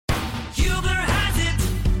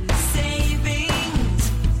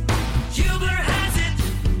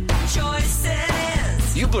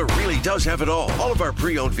does have it all. All of our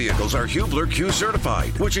pre-owned vehicles are Hubler Q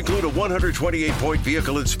certified, which include a 128-point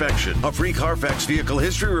vehicle inspection, a free Carfax vehicle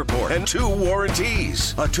history report, and 2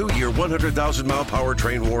 warranties. A 2-year, 100,000-mile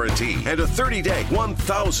powertrain warranty, and a 30-day,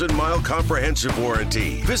 1,000-mile comprehensive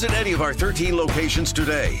warranty. Visit any of our 13 locations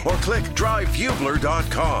today, or click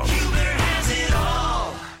drivehubler.com. Hubler has it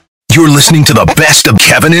all. You're listening to the best of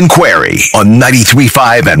Kevin and Query on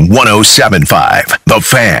 93.5 and 107.5. The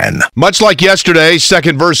Fan. Much like yesterday,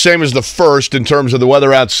 second verse, same as the first in terms of the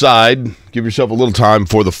weather outside. Give yourself a little time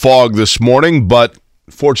for the fog this morning, but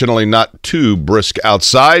fortunately not too brisk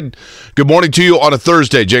outside. Good morning to you on a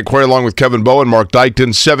Thursday. Jake Query along with Kevin Bowen, Mark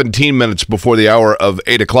Dykton, 17 minutes before the hour of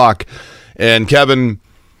 8 o'clock. And Kevin,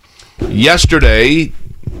 yesterday,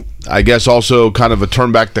 I guess also kind of a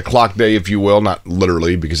turn back the clock day, if you will, not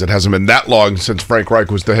literally because it hasn't been that long since Frank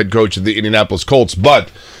Reich was the head coach of the Indianapolis Colts,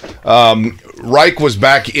 but Reich was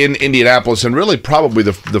back in Indianapolis and really probably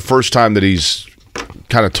the first time that he's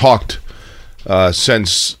kind of talked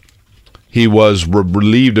since he was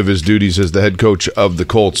relieved of his duties as the head coach of the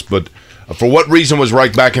Colts. But for what reason was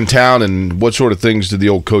Reich back in town, and what sort of things did the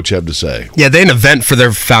old coach have to say? Yeah, they had an event for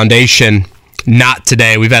their foundation, not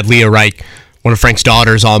today. We've had Leah Reich, one of Frank's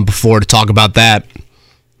daughters, on before to talk about that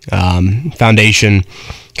foundation,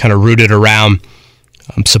 kind of rooted around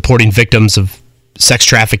supporting victims of sex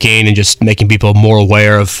trafficking and just making people more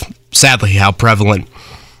aware of, sadly, how prevalent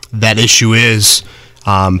that issue is,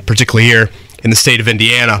 particularly here in the state of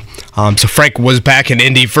Indiana. So Frank was back in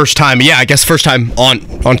Indy, first time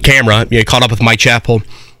on camera. He caught up with Mike Chappell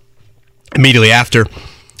immediately after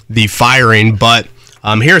the firing. But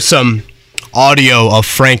here's some audio of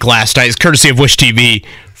Frank last night. It's courtesy of Wish TV.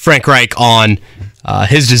 Frank Reich on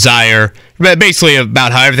his desire, basically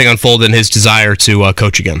about how everything unfolded and his desire to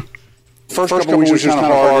coach again. First couple weeks was kind of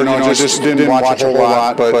hard, just didn't watch a whole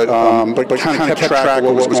lot, but kind of kept track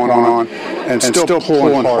of what was going on, and still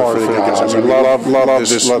pulling hard for the guys. I mean, love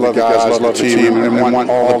the guys, love the team, and want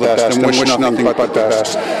all the best, and wish nothing but the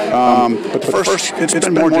best. But the first, it's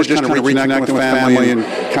been more just kind of reconnecting with family and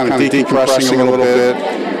kind of decompressing a little bit.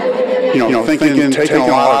 Thinking, taking a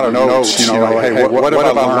lot of notes, hey, what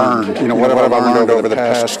have I learned? What have I learned over the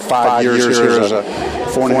past 5 years here as a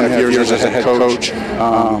 4.5 years as a head coach?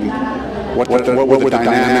 What were the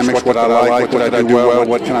dynamics? What did I like? What did I do well?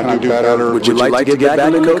 What can I do better? Would you like to get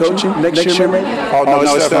back into coaching next year, maybe? Oh,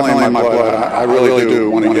 no, it's definitely in my blood. I really do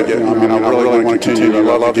want to get. I really want to continue.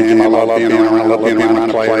 I love the game. I love being around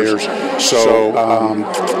the players. So,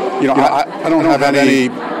 I don't have any.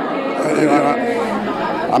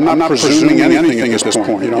 I'm not presuming anything at this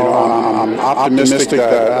point. I'm optimistic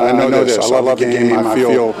that I know this. I love the game. I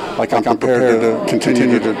feel like I'm prepared to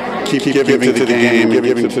continue to keep giving to the game,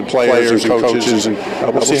 giving to players and coaches, and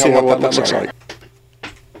we'll see what that looks like.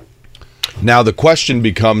 Now the question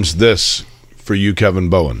becomes this for you, Kevin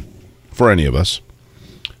Bowen, for any of us.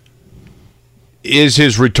 Is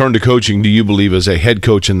his return to coaching, do you believe, as a head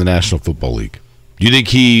coach in the National Football League? Do you think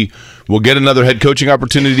he will get another head coaching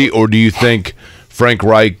opportunity, or do you think Frank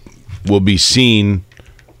Reich will be seen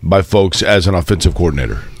by folks as an offensive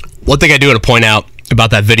coordinator? One thing I do want to point out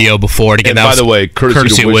about that video before, and again, by the way,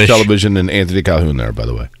 courtesy of Wish Television and Anthony Calhoun there, by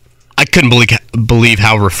the way. I couldn't believe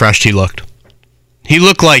how refreshed he looked. He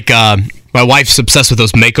looked like, my wife's obsessed with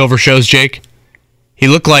those makeover shows, Jake. He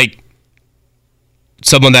looked like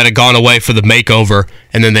someone that had gone away for the makeover,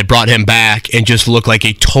 and then they brought him back and just looked like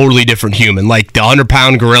a totally different human. Like the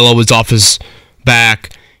 100-pound gorilla was off his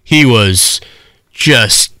back. He was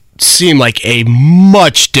just seemed like a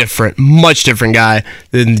much different guy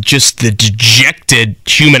than just the dejected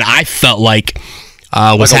human I felt like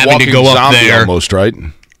was like having to go up there almost, right?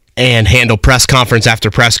 And handle press conference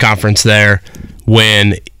after press conference there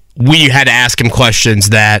when we had to ask him questions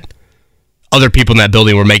that other people in that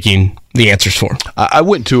building were making the answers for. I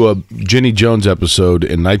went to a Jenny Jones episode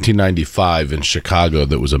in 1995 in Chicago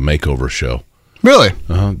that was a makeover show. Really?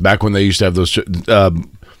 Back when they used to have those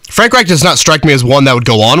Frank Reich does not strike me as one that would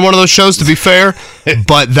go on one of those shows, to be fair,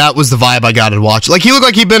 but that was the vibe I got to watch. Like, he looked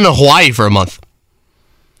like he'd been in Hawaii for a month.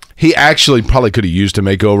 He actually probably could have used a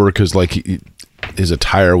makeover because, like, his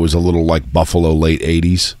attire was a little like Buffalo late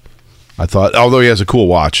 80s, I thought, although he has a cool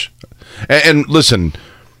watch. And listen,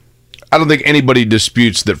 I don't think anybody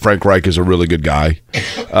disputes that Frank Reich is a really good guy.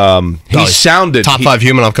 Sounded top 5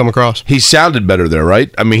 human I've come across. He sounded better there,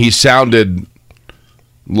 right? I mean, he sounded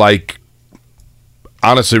like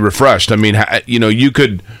honestly refreshed. I mean, you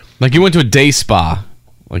could like you went to a day spa,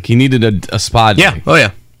 like he needed a spa day. Yeah. Oh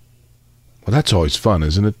yeah. Well, that's always fun,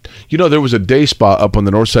 isn't it? There was a day spa up on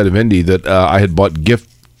the north side of Indy that I had bought gift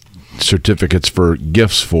certificates for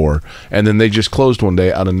gifts for, and then they just closed one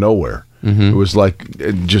day out of nowhere. It was like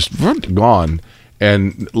just gone,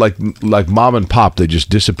 and like mom and pop, they just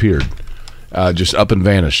disappeared, just up and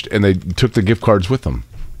vanished, and they took the gift cards with them.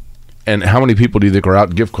 And how many people do you think are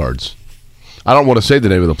out gift cards? I don't want to say the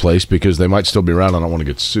name of the place because they might still be around. I don't want to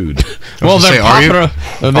get sued. Well, they're popular.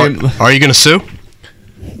 Are you going to sue?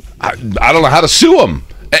 I don't know how to sue them.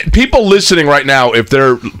 People listening right now, if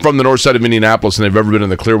they're from the north side of Indianapolis and they've ever been in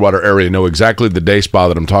the Clearwater area, know exactly the day spa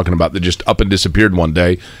that I'm talking about that just up and disappeared one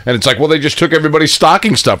day. And it's like, well, they just took everybody's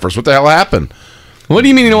stocking stuffers. What the hell happened? What do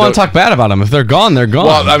you mean you don't want to talk bad about them? If they're gone, they're gone.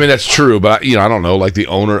 Well, I mean, that's true, but I don't know. Like the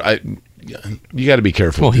owner, you got to be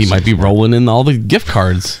careful. Well, he might be rolling in all the gift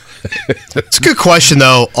cards. It's a good question,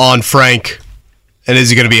 though, on Frank. And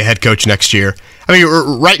is he going to be a head coach next year? I mean,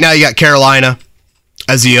 right now you got Carolina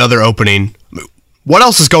as the other opening. What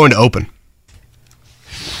else is going to open?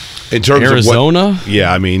 In terms Arizona? of what,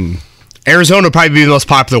 yeah, I mean, Arizona would probably be the most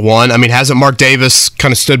popular one. I mean, hasn't Mark Davis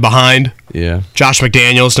kind of stood behind Josh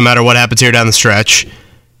McDaniels no matter what happens here down the stretch?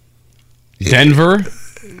 Denver?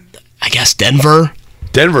 I guess Denver.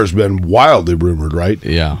 Denver's been wildly rumored, right?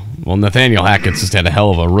 Yeah. Well, Nathaniel Hackett's just had a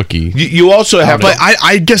hell of a rookie. You also have But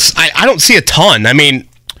I guess I don't see a ton. I mean,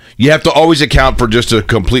 you have to always account for just a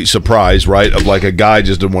complete surprise, right? Of like a guy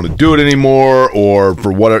just didn't want to do it anymore, or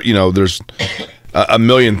for whatever, there's a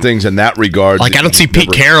million things in that regard. Like, I don't see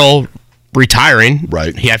Pete Carroll retiring.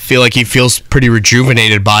 Right. I feel like he feels pretty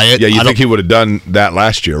rejuvenated by it. Yeah, you think he would have done that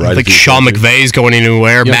last year, right? I think Sean McVay's going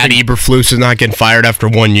anywhere. Matt Eberflus is not getting fired after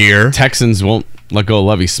 1 year. Texans won't let go of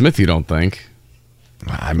Lovie Smith, you don't think?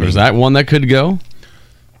 I mean, is that one that could go?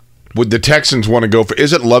 Would the Texans want to go for?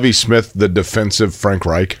 Isn't Lovie Smith the defensive Frank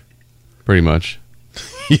Reich? Pretty much.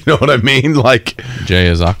 You know what I mean? Like Jay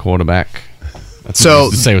is our quarterback. That's so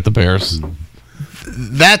what to say with the Bears.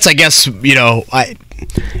 That's, I guess,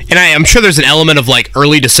 I'm sure there's an element of like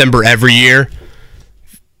early December every year.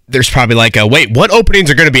 There's probably like wait, what openings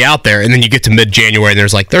are going to be out there? And then you get to mid-January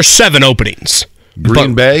and there's 7 openings.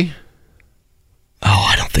 Green Bay? Oh,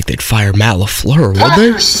 I don't think they'd fire Matt LaFleur,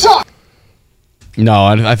 would they? Suck. No,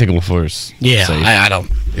 I think LaFleur's safe. I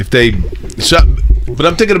don't. If they, but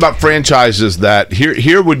I'm thinking about franchises that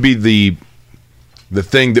here would be the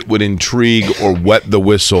thing that would intrigue or wet the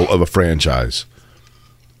whistle of a franchise.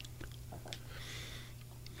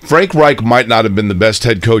 Frank Reich might not have been the best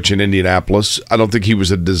head coach in Indianapolis. I don't think he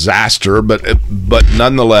was a disaster, but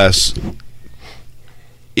nonetheless,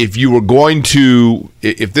 if you were going to,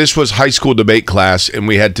 if this was high school debate class and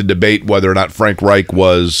we had to debate whether or not Frank Reich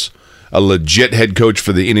was a legit head coach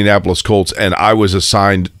for the Indianapolis Colts and I was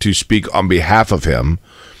assigned to speak on behalf of him,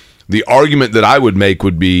 the argument that I would make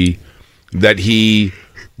would be that he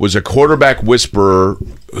was a quarterback whisperer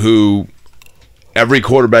who every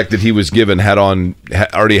quarterback that he was given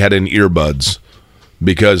already had in earbuds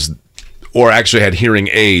or actually had hearing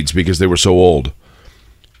aids because they were so old.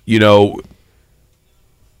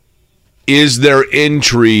 Is there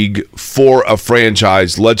intrigue for a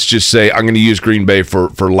franchise? Let's just say, I'm going to use Green Bay for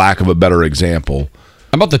lack of a better example.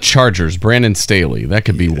 How about the Chargers? Brandon Staley. That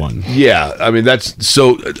could be one. Yeah, I mean, that's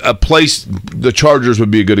so a place, the Chargers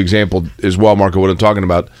would be a good example as well, Marco, what I'm talking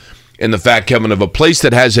about. And the fact, Kevin, of a place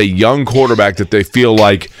that has a young quarterback that they feel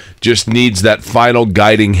like just needs that final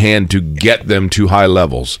guiding hand to get them to high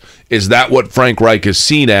levels. Is that what Frank Reich is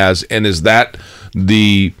seen as? And is that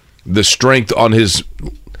the strength on his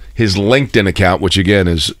LinkedIn account, which again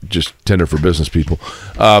is just Tinder for business people.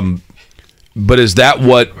 But is that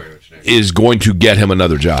what is going to get him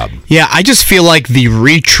another job? Yeah, I just feel like the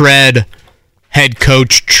retread head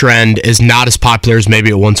coach trend is not as popular as maybe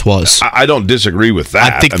it once was. I don't disagree with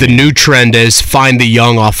that. I think the new trend is find the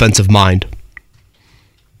young offensive mind.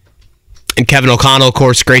 And Kevin O'Connell, of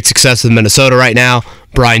course, great success in Minnesota right now.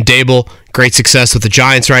 Brian Daboll, great success with the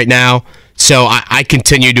Giants right now. So I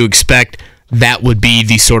continue to expect that would be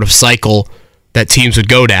the sort of cycle that teams would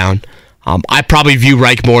go down. I probably view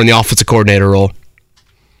Reich more in the offensive coordinator role.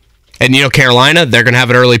 And, Carolina, they're going to have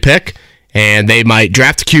an early pick, and they might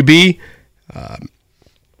draft a QB.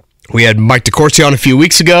 We had Mike DeCourcy on a few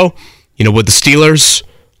weeks ago. Would the Steelers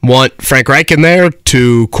want Frank Reich in there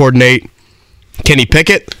to coordinate Kenny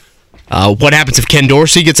Pickett? What happens if Ken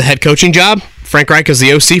Dorsey gets a head coaching job? Frank Reich is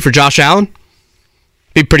the OC for Josh Allen?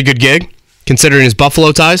 Be a pretty good gig, considering his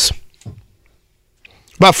Buffalo ties.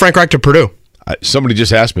 About Frank Reich to Purdue? Somebody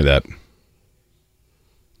just asked me that.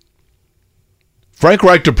 Frank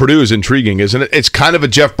Reich to Purdue is intriguing, isn't it? It's kind of a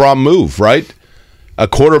Jeff Brom move, right? A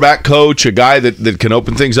quarterback coach, a guy that can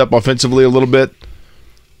open things up offensively a little bit.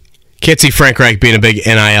 Can't see Frank Reich being a big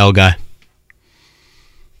NIL guy.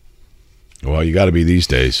 Well, you got to be these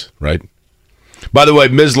days, right? By the way,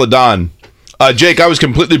 Ms. LaDon, Jake, I was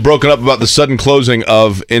completely broken up about the sudden closing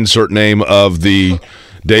of insert name of the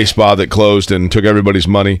day spa that closed and took everybody's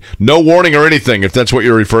money. No warning or anything, if that's what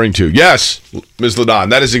you're referring to. Yes, Ms. LaDon,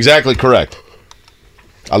 that is exactly correct.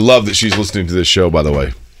 I love that she's listening to this show, by the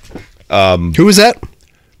way. Who is that?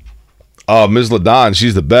 Ms. LaDon,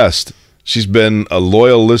 she's the best. She's been a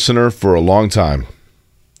loyal listener for a long time.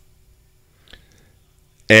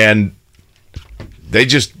 And they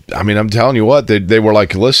just, I mean, I'm telling you what, they were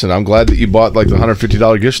like, listen, I'm glad that you bought like the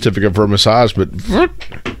 $150 gift certificate for a massage, but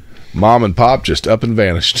mom and pop just up and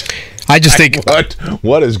vanished. I just think...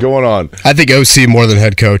 What is going on? I think OC more than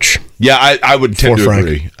head coach. Yeah, I would tend to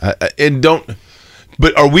agree.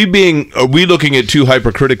 But are we looking at too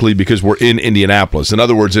hypercritically because we're in Indianapolis? In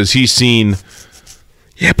other words, has he seen...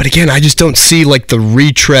 Yeah, but again, I just don't see like the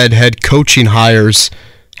retread head coaching hires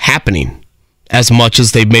happening as much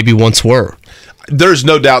as they maybe once were. There's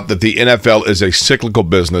no doubt that the NFL is a cyclical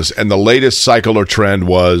business, and the latest cycle or trend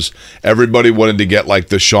was everybody wanted to get like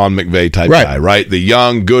the Sean McVay type guy, right? The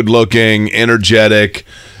young, good-looking, energetic,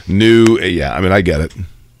 new. Yeah, I mean, I get it.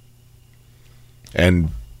 And,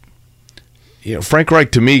 you know, Frank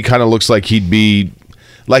Reich to me kind of looks like he'd be,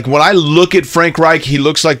 like when I look at Frank Reich, he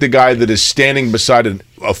looks like the guy that is standing beside a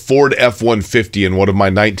Ford F-150 in one of my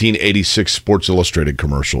 1986 Sports Illustrated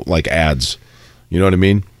commercial, like ads. You know what I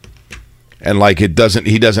mean? And like he doesn't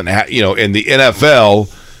have, you know, in the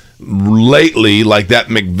NFL lately, like that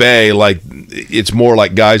McVay, like it's more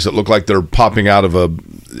like guys that look like they're popping out of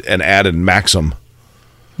an ad in Maxim.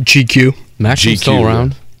 GQ. Maxim's still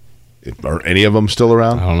around? Are any of them still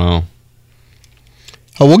around? I don't know.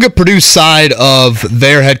 We'll get Purdue's side of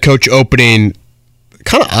their head coach opening.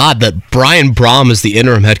 Kind of odd that Brian Brom is the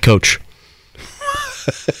interim head coach.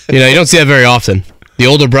 You know, you don't see that very often. The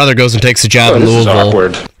older brother goes and takes a job in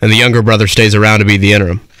Louisville, and the younger brother stays around to be the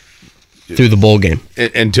interim through the bowl game.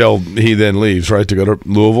 Until he then leaves, right, to go to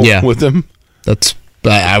Louisville with him?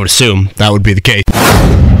 I would assume that would be the case.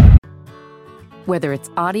 Whether it's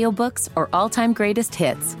audiobooks or all-time greatest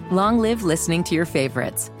hits, long live listening to your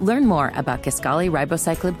favorites. Learn more about Kisqali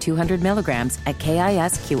Ribociclib 200 milligrams at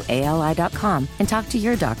KISQALI.com and talk to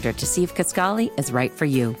your doctor to see if Kisqali is right for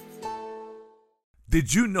you.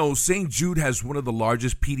 Did you know St. Jude has one of the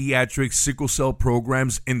largest pediatric sickle cell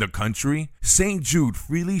programs in the country? St. Jude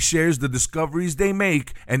freely shares the discoveries they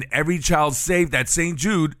make, and every child saved at St.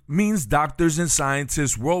 Jude means doctors and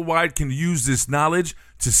scientists worldwide can use this knowledge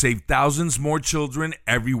to save thousands more children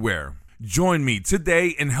everywhere. Join me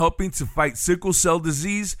today in helping to fight sickle cell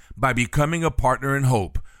disease by becoming a partner in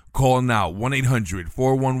hope. Call now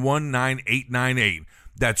 1-800-411-9898.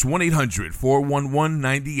 That's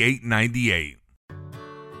 1-800-411-9898.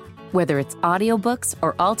 Whether it's audiobooks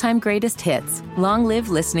or all-time greatest hits, long live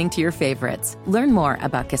listening to your favorites. Learn more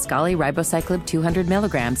about Kisqali Ribociclib 200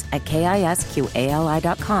 milligrams at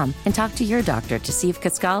KISQALI.com and talk to your doctor to see if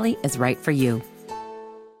Kisqali is right for you.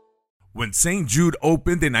 When St. Jude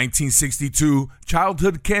opened in 1962,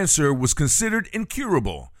 childhood cancer was considered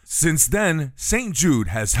incurable. Since then, St. Jude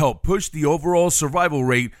has helped push the overall survival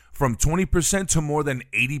rate from 20% to more than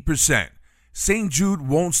 80%. St. Jude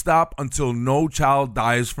won't stop until no child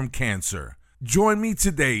dies from cancer. Join me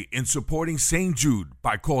today in supporting St. Jude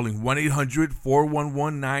by calling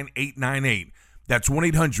 1-800-411-9898. That's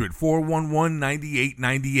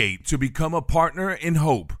 1-800-411-9898 to become a partner in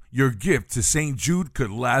hope. Your gift to St. Jude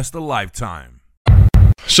could last a lifetime.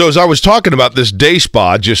 So as I was talking about this day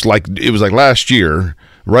spa, just like it was like last year,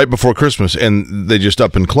 right before Christmas, and they just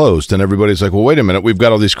up and closed, and everybody's like, well, wait a minute, we've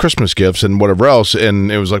got all these Christmas gifts and whatever else,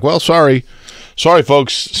 and it was like, well, sorry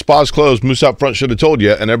folks, spa's closed, Moose Out Front should have told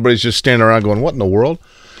you, and everybody's just standing around going, what in the world?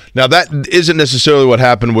 Now that isn't necessarily what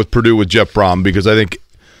happened with Purdue with Jeff Brom, because I think,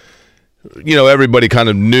 you know, everybody kind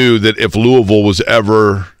of knew that if Louisville was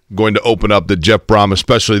ever going to open up, that Jeff Brom,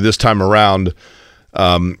 especially this time around,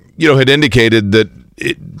 you know, had indicated that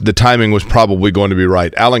the timing was probably going to be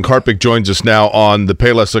right. Alan Karpik joins us now on the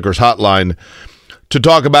Payless Liquors hotline to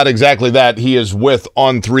talk about exactly that. He is with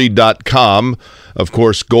On3.com, of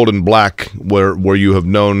course, Gold and Black, where you have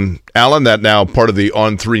known Alan, that now part of the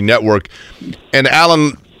On3 network. And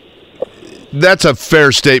Alan, that's a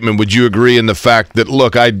fair statement. Would you agree in the fact that,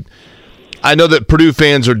 look, I know that Purdue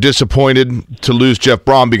fans are disappointed to lose Jeff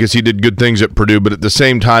Brom because he did good things at Purdue, but at the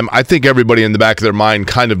same time, I think everybody in the back of their mind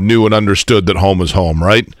kind of knew and understood that home is home,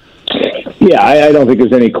 right? Yeah, I don't think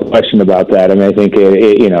there's any question about that. I mean, I think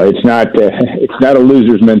it's not a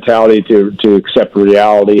loser's mentality to accept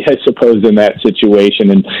reality, I suppose, in that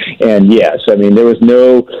situation. And yes, I mean, there was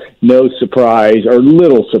no surprise or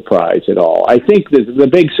little surprise at all. I think the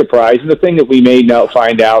big surprise, and the thing that we may now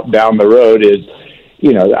find out down the road is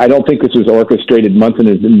I don't think this was orchestrated months in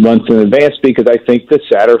advance, because I think the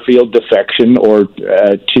Satterfield defection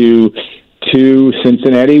to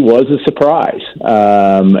Cincinnati was a surprise,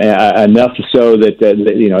 enough so that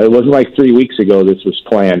it wasn't like 3 weeks ago this was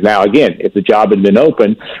planned. Now, again, if the job had been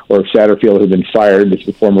open, or if Satterfield had been fired, this is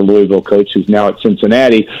the former Louisville coach who's now at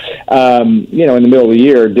Cincinnati, in the middle of the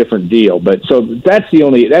year, different deal. But so that's the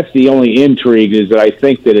only intrigue, is that I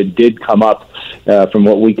think that it did come up from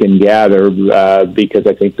what we can gather, because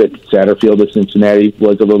I think that Satterfield to Cincinnati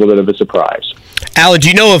was a little bit of a surprise. Alan, do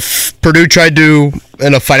you know if Purdue tried to,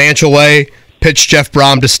 in a financial way, pitch Jeff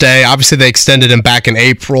Brom to stay? Obviously, they extended him back in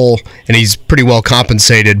April, and he's pretty well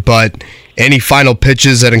compensated, but any final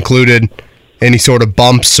pitches that included any sort of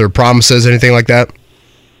bumps or promises, anything like that?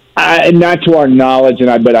 Not to our knowledge,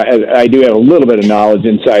 but I do have a little bit of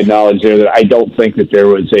inside knowledge there, that I don't think that there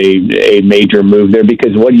was a major move there,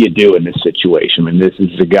 because what do you do in this situation? I mean, this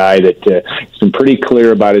is a guy that has been pretty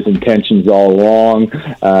clear about his intentions all along.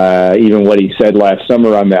 Even what he said last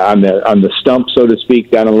summer on the stump, so to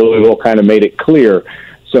speak, down in Louisville, kind of made it clear.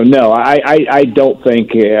 So no, I don't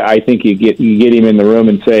think. I think you get him in the room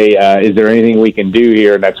and say, "Is there anything we can do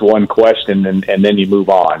here?" And that's one question, and then you move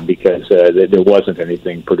on, because there wasn't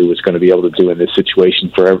anything Purdue was going to be able to do in this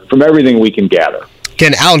situation from everything we can gather.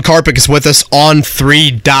 Again, Alan Karpick is with us on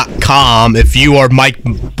 3.com. If you are Mike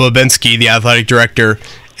Babinski, the athletic director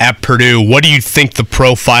at Purdue, what do you think the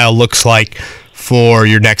profile looks like for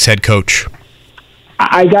your next head coach?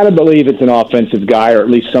 I got to believe it's an offensive guy, or at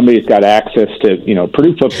least somebody that's got access to,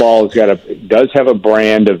 Purdue football does have a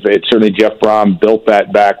brand of it. Certainly Jeff Brom built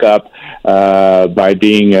that back up by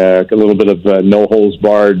being a little bit of no holds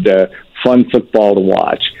barred, fun football to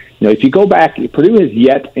watch. If you go back, Purdue has you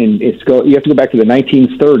have to go back to the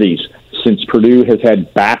 1930s since Purdue has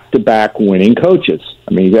had back-to-back winning coaches.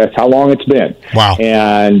 I mean, that's how long it's been. Wow.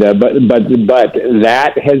 And but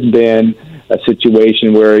that has been a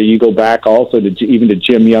situation where you go back also even to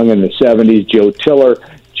Jim Young in the 70s, Joe Tiller,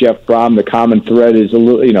 Jeff Brom. The common thread is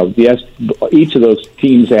yes, each of those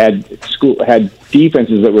teams had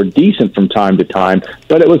defenses that were decent from time to time,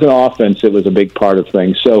 but it was an offense that was a big part of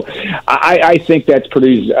things. So I think that's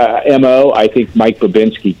Purdue's MO. I think Mike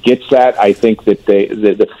Babinski gets that. I think that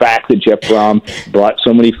the fact that Jeff Brom brought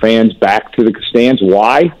so many fans back to the stands,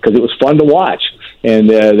 why? Because it was fun to watch. And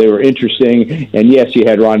they were interesting. And yes, you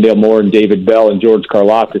had Rondale Moore and David Bell and George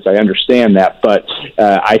Karlaftis. I understand that, but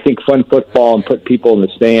I think fun football and put people in the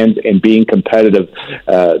stands and being competitive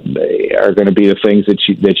are going to be the things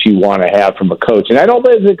that you want to have from a coach. And I don't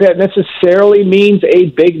think that necessarily means a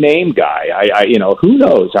big name guy. Who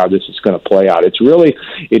knows how this is going to play out? It's really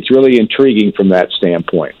intriguing from that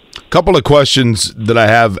standpoint. A couple of questions that I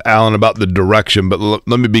have, Alan, about the direction, but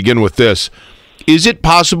let me begin with this. Is it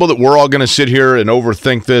possible that we're all going to sit here and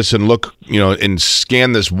overthink this and look, and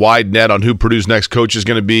scan this wide net on who Purdue's next coach is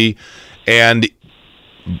going to be, and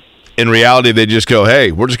in reality they just go,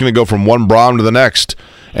 hey, we're just going to go from one Brom to the next,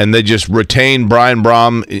 and they just retain Brian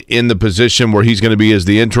Brom in the position where he's going to be as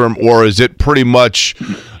the interim? Or is it pretty much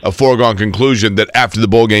a foregone conclusion that after the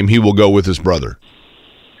bowl game he will go with his brother?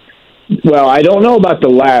 Well, I don't know about the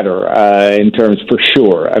latter in terms for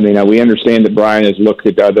sure. I mean, we understand that Brian has looked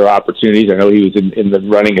at other opportunities. I know he was in the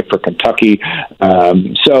running for Kentucky.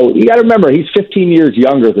 So you got to remember, he's 15 years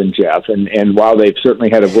younger than Jeff, and while they've certainly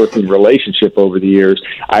had a working relationship over the years,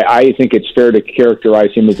 I think it's fair to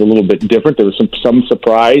characterize him as a little bit different. There was some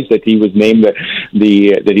surprise that he was named that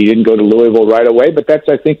he didn't go to Louisville right away, but that's,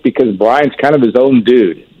 I think, because Brian's kind of his own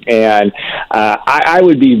dude. And I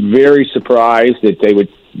would be very surprised that they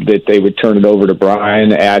would turn it over to Brian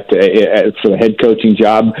for the head coaching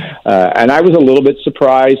job. And I was a little bit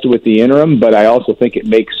surprised with the interim, but I also think it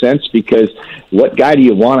makes sense, because what guy do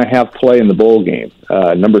you want to have play in the bowl game?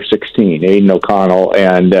 Number 16, Aiden O'Connell.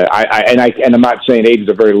 And I'm not saying Aiden's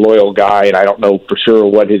a very loyal guy, and I don't know for sure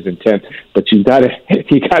what his intent, but you got to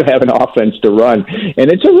have an offense to run.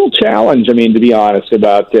 And it's a real challenge, I mean, to be honest,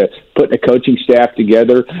 about putting a coaching staff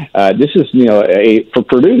together. This is, for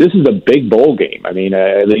Purdue, this is a big bowl game. I mean,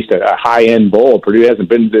 at least a high-end bowl. Purdue hasn't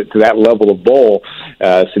been to that level of bowl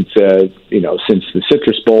since the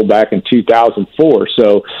Citrus Bowl back in 2004.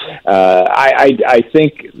 So I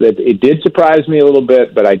think that it did surprise me a little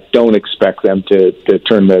bit, but I don't expect them to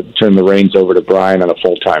turn the reins over to Brian on a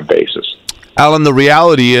full-time basis. Alan, the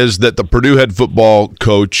reality is that the Purdue head football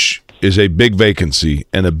coach is a big vacancy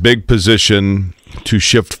and a big position to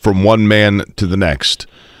shift from one man to the next.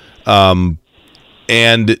 And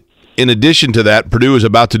in addition to that, Purdue is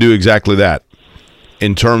about to do exactly that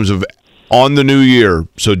in terms of on the new year,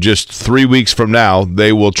 so just 3 weeks from now,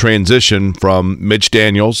 they will transition from Mitch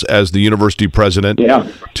Daniels as the university president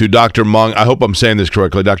to Dr. Meng. I hope I'm saying this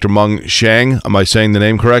correctly. Dr. Meng Chang. Am I saying the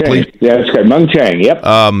name correctly? Chang. Yeah, that's correct. Meng Chang. Yep.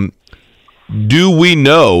 Do we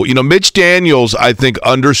know? Mitch Daniels, I think,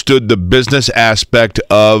 understood the business aspect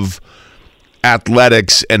of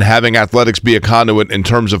athletics and having athletics be a conduit in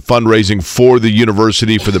terms of fundraising for the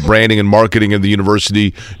university, for the branding and marketing of the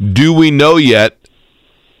university. Do we know yet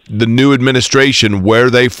the new administration where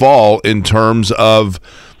they fall in terms of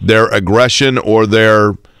their aggression or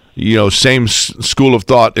their same school of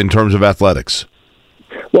thought in terms of athletics?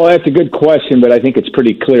 Well, that's a good question, but I think it's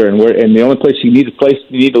pretty clear. And the only place you need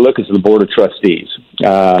to look is the Board of Trustees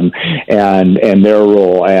and their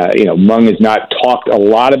role. Meng has not talked a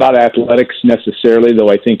lot about athletics necessarily, though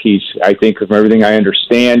I think from everything I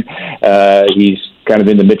understand, he's kind of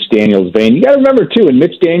in the Mitch Daniels vein. You got to remember too, when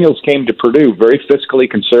Mitch Daniels came to Purdue, very fiscally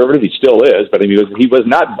conservative. He still is, but he was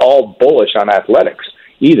not all bullish on athletics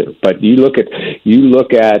either. But you look at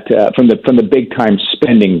from the big time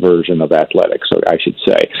spending version of athletics, I should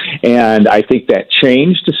say, and I think that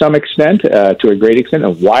changed to some extent, to a great extent.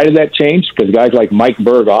 And why did that change? Because guys like Mike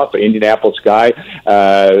Berghoff, an Indianapolis guy,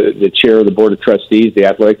 the chair of the Board of Trustees, the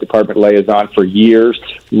athletic department liaison for years,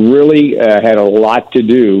 really had a lot to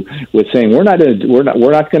do with saying we're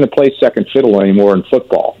not going to play second fiddle anymore in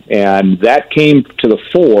football, and that came to the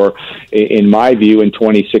fore, in my view, in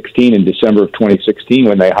 2016, in December of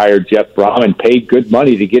 2016. When they hired Jeff Brom and paid good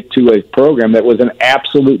money to get to a program that was an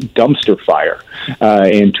absolute dumpster fire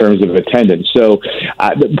in terms of attendance. So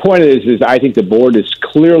the point is I think the board is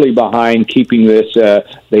clearly behind keeping this.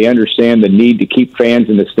 They understand the need to keep fans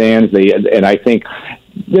in the stands. And I think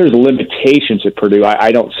there's limitations at Purdue.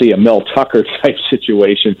 I don't see a Mel Tucker type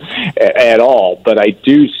situation at all, but I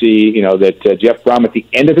do see, that Jeff Brom at the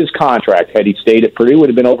end of his contract, had he stayed at Purdue, would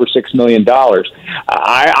have been over $6 million.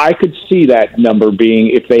 I could see that number being,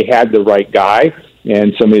 if they had the right guy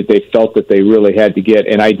and somebody that they felt that they really had to get.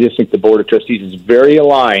 And I just think the Board of Trustees is very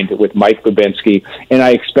aligned with Mike Babinski, and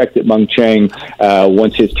I expect that Meng Chang,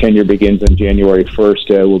 once his tenure begins on January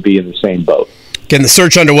 1st, will be in the same boat. Getting the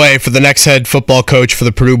search underway for the next head football coach for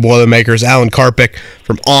the Purdue Boilermakers. Alan Karpick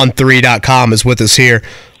from On3.com is with us here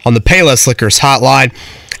on the Payless Liquors hotline.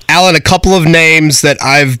 Alan, a couple of names that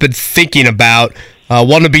I've been thinking about.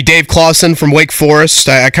 One would be Dave Clawson from Wake Forest.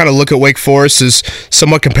 I kind of look at Wake Forest as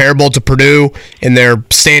somewhat comparable to Purdue in their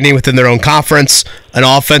standing within their own conference. An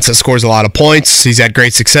offense that scores a lot of points. He's had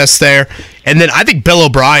great success there. And then I think Bill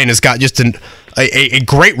O'Brien has got just a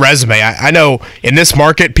great resume. I know in this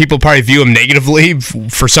market, people probably view him negatively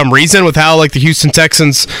for some reason with how the Houston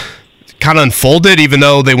Texans kind of unfolded, even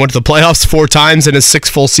though they went to the playoffs 4 times in his 6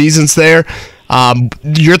 full seasons there.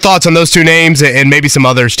 Your thoughts on those two names and maybe some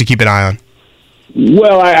others to keep an eye on?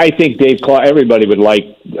 Well, I think everybody would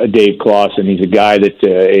like Dave Clawson. He's a guy that,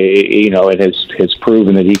 has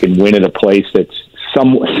proven that he can win at a place that's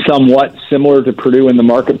somewhat similar to Purdue in the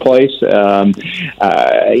marketplace. From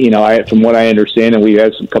what I understand, and we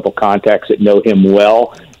have some couple contacts that know him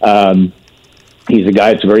well, he's a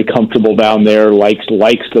guy that's very comfortable down there, likes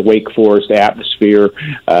the Wake Forest atmosphere.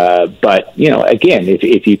 But, again,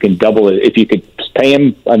 if you can double it, if you could pay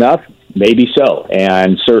him enough, maybe so.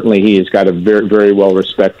 And certainly he has got a very, very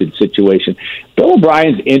well-respected situation. Bill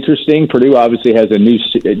O'Brien's interesting. Purdue obviously has a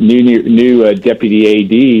new deputy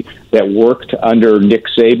AD that worked under Nick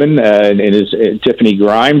Saban, and is Tiffany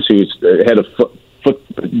Grimes, who's the head of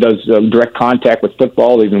does direct contact with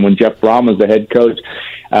football, even when Jeff Brom was the head coach.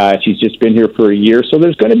 She's just been here for a year, so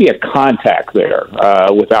there's going to be a contact there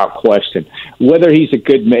without question. Whether he's a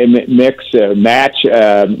good match,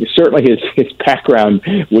 certainly his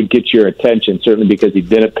background would get your attention, certainly because he'd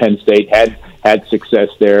been at Penn State, had success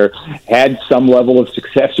there, had some level of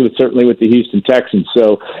success certainly with the Houston Texans.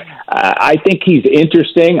 So I think he's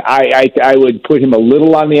interesting. I would put him a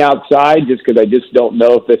little on the outside just because I just don't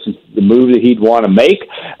know if this is the move that he'd want to make.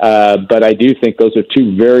 But I do think those are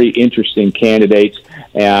two very interesting candidates.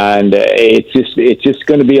 And it's just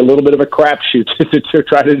going to be a little bit of a crapshoot to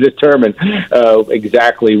try to determine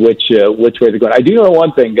exactly which way they're going. I do know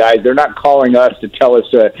one thing, guys. They're not calling us to tell us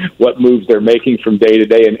what moves they're making from day to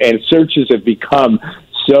day. And searches have become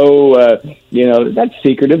so, that's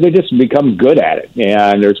secretive. They just become good at it.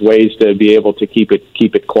 And there's ways to be able to keep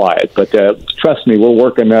it quiet. But trust me, we're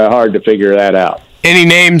working hard to figure that out. Any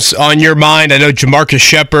names on your mind? I know Jamarcus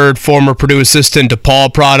Shepard, former Purdue assistant,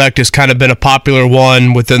 DePaul product, has kind of been a popular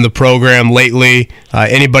one within the program lately.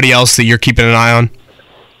 Anybody else that you're keeping an eye on?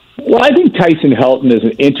 Well, I think Tyson Helton is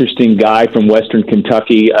an interesting guy from Western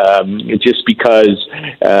Kentucky, just because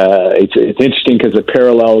it's interesting because the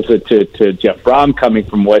parallels to Jeff Brom coming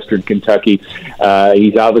from Western Kentucky.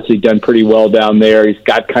 He's obviously done pretty well down there. He's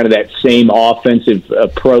got kind of that same offensive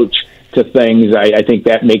approach to things. I think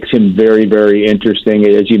that makes him very, very interesting.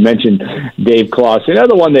 As you mentioned, Dave Kloss,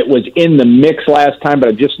 another one that was in the mix last time, but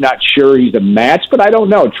I'm just not sure he's a match. But I don't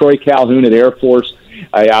know. Troy Calhoun at Air Force.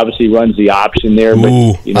 Obviously runs the option there.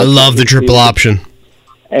 Ooh, but, I love the triple option.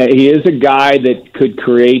 He is a guy that could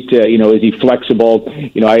create, is he flexible?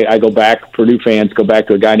 I go back, Purdue fans go back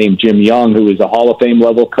to a guy named Jim Young, who was a Hall of Fame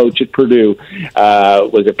level coach at Purdue,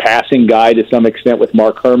 was a passing guy to some extent with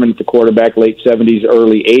Mark Herman at the quarterback, late 70s,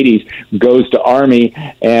 early 80s, goes to Army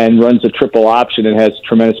and runs a triple option and has a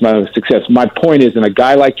tremendous amount of success. My point is, in a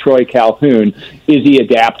guy like Troy Calhoun, is he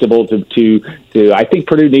adaptable to I think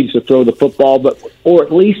Purdue needs to throw the football, or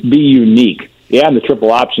at least be unique. Yeah, and the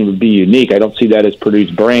triple option would be unique. I don't see that as Purdue's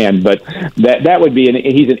brand, but that would be.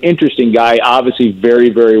 He's an interesting guy, obviously very,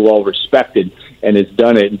 very well respected, and has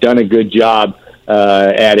done a good job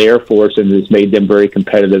at Air Force, and has made them very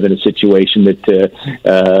competitive in a situation that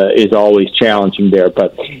is always challenging there.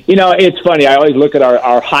 But it's funny. I always look at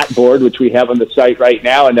our hot board, which we have on the site right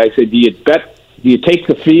now, and I say, do you take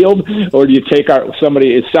the field, or do you take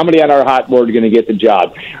somebody? Is somebody on our hot board going to get the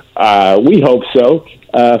job? We hope so.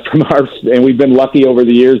 And we've been lucky over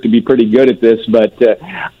the years to be pretty good at this, but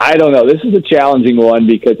I don't know. This is a challenging one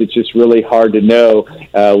because it's just really hard to know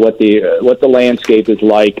what the landscape is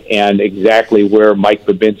like and exactly where Mike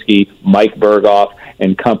Babinski, Mike Berghoff,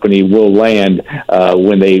 and company will land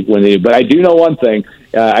when they. But I do know one thing.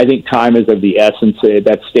 I think time is of the essence.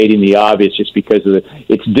 That's stating the obvious, just because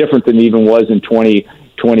it's different than even was in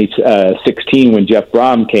 2016 when Jeff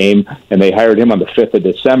Brom came and they hired him on the 5th of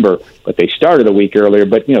December, but they started a week earlier.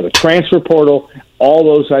 But the transfer portal, all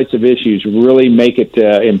those types of issues really make it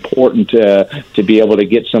important to be able to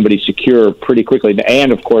get somebody secure pretty quickly.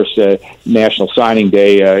 And of course, National Signing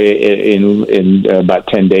Day in about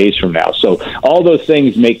 10 days from now. So all those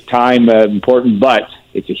things make time important, but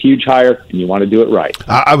it's a huge hire, and you want to do it right.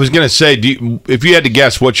 I was going to say, if you had to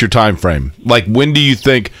guess, what's your time frame? Like, when do you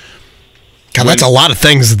think? God, that's a lot of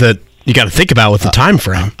things that you got to think about with the time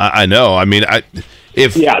frame. I know. I mean,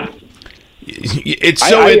 it's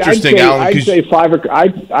so interesting, Alan. I'd say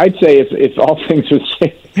I'd say if all things were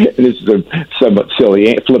safe, this is a somewhat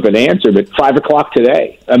silly, flippant answer, but 5 o'clock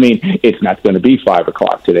today. I mean, it's not going to be 5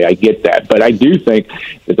 o'clock today. I get that, but I do think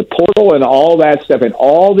that the portal and all that stuff and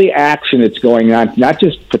all the action that's going on, not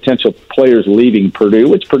just potential players leaving Purdue,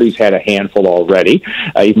 which Purdue's had a handful already,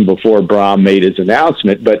 even before Brom made his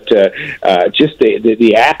announcement, but just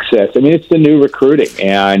the access. I mean, it's the new recruiting,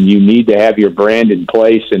 and you need to have your brand in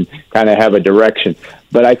place and kind of have a direction.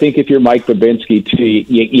 But I think if you're Mike Babinski, too,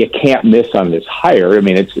 you can't miss on this hire. I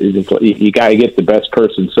mean, you got to get the best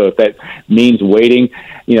person. So if that means waiting,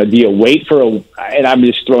 do you wait for and I'm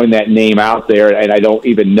just throwing that name out there, and I don't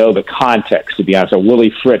even know the context, to be honest. So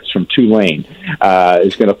Willie Fritz from Tulane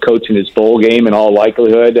is going to coach in his bowl game in all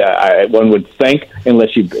likelihood. One would think,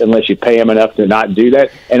 unless you pay him enough to not do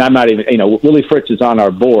that. And I'm not even, Willie Fritz is on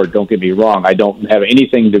our board. Don't get me wrong. I don't have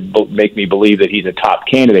anything to make me believe that he's a top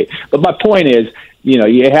candidate. But my point is,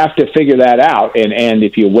 you have to figure that out. And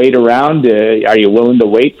if you wait around, are you willing to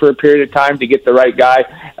wait for a period of time to get the right guy?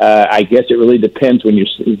 I guess it really depends when you're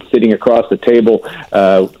sitting across the table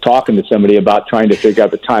talking to somebody about trying to figure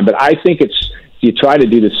out the time. But I think you try to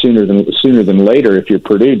do this sooner than later if you're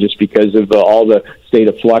Purdue, just because of all the state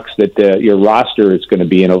of flux that your roster is going to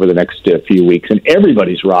be in over the next few weeks. And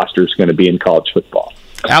everybody's roster is going to be in college football.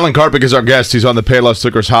 Alan Karpik is our guest. He's on the Payless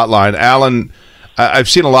Liquors hotline. Alan, I've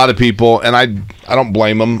seen a lot of people, and I don't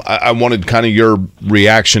blame them. I wanted kind of your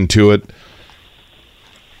reaction to it.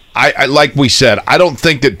 I like we said, I don't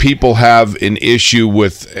think that people have an issue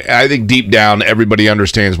with. I think deep down everybody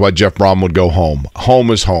understands why Jeff Brom would go home.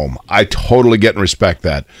 Home is home. I totally get and respect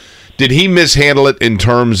that. Did he mishandle it in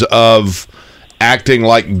terms of acting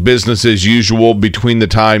like business as usual between the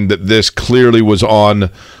time that this clearly was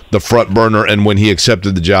on the front burner and when he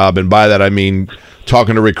accepted the job? And by that I mean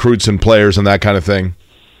talking to recruits and players and that kind of thing.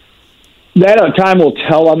 That time will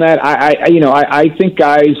tell on that. I think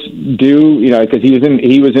guys do, because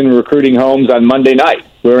he was in recruiting homes on Monday night,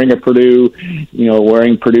 wearing Purdue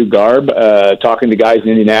garb, talking to guys in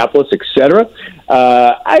Indianapolis, etc.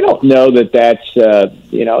 I don't know that's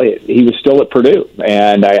he was still at Purdue,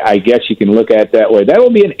 and I guess you can look at it that way. That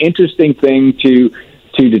will be an interesting thing to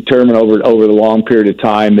determine over the long period of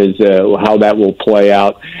time is how that will play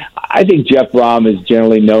out. I think Jeff Brom is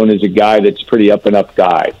generally known as a guy that's a pretty up-and-up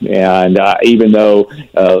guy. And even though,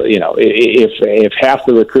 if half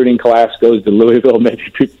the recruiting class goes to Louisville, maybe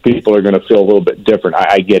people are going to feel a little bit different.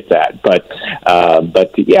 I get that.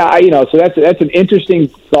 But yeah, so that's an interesting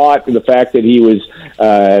thought, the fact that he was,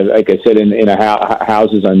 like I said, in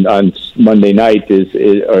houses on Monday night is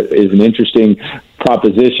an interesting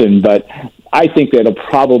proposition. But I think that'll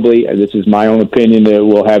probably, this is my own opinion, that it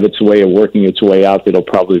will have its way of working its way out. That'll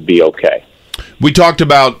probably be okay. We talked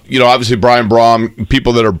about, obviously Brian Brom,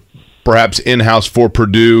 people that are perhaps in-house for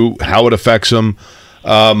Purdue, how it affects them.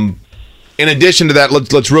 In addition to that,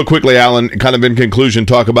 let's real quickly, Alan, kind of in conclusion,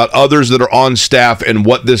 talk about others that are on staff and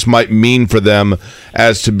what this might mean for them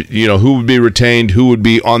as to, who would be retained, who would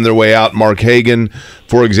be on their way out. Mark Hagan,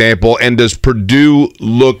 for example. And does Purdue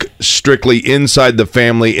look strictly inside the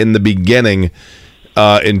family in the beginning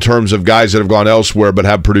in terms of guys that have gone elsewhere but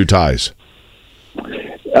have Purdue ties?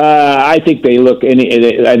 I think they look.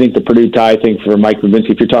 I think the Purdue tie thing for Mike Babinski,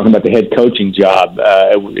 if you're talking about the head coaching job,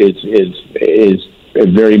 is a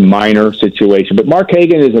very minor situation. But Mark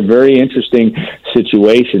Hagan is a very interesting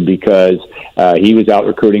situation because he was out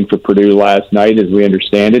recruiting for Purdue last night, as we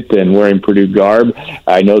understand it, and wearing Purdue garb.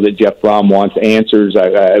 I know that Jeff Brom wants answers,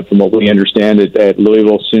 from what we understand, at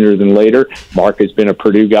Louisville sooner than later. Mark has been a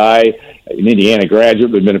Purdue guy, an Indiana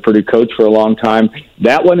graduate, but been a Purdue coach for a long time.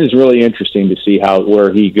 That one is really interesting to see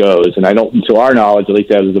where he goes. And I don't, to our knowledge, at least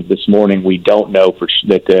as of this morning, we don't know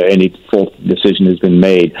that any full decision has been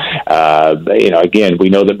made. Again, we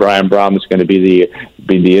know that Brian Brom is going to be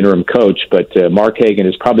the interim coach, but Mark Hagan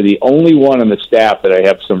is probably the only one on the staff that I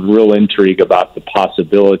have some real intrigue about the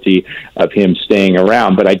possibility of him staying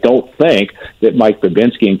around. But I don't think that Mike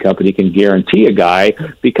Babinski and company can guarantee a guy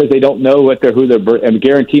because they don't know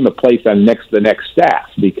guarantee him a place on the next staff,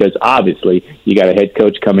 because obviously you got a head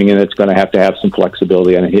coach coming in that's going to have some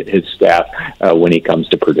flexibility on his staff when he comes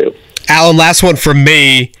to Purdue. Alan, last one from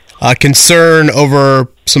me. Concern over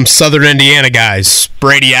some Southern Indiana guys.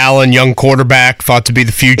 Brady Allen, young quarterback, thought to be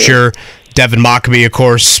the future. Devin Mockabee, of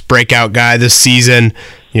course, breakout guy this season.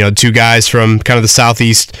 Two guys from kind of the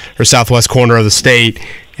southeast or southwest corner of the state.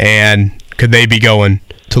 And could they be going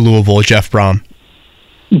to Louisville, Jeff Brom?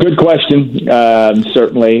 Good question.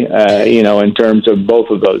 Certainly, in terms of both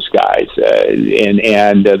of those guys,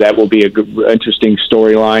 and that will be an interesting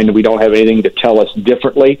storyline. We don't have anything to tell us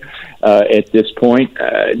differently at this point.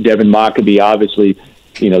 Devin Mockabee, obviously,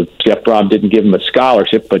 Jeff Brom didn't give him a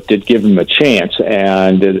scholarship, but did give him a chance,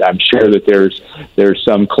 and I'm sure that there's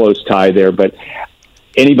some close tie there, but.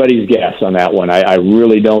 Anybody's guess on that one. I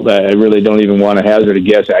really don't even want to hazard a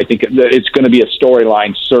guess. I think it's going to be a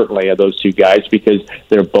storyline, certainly, of those two guys, because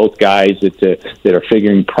they're both guys that are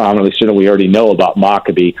figuring prominently. Certainly, we already know about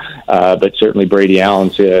Mockabee, but certainly Brady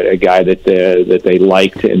Allen's a guy that they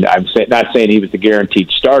liked. And I'm not saying he was the guaranteed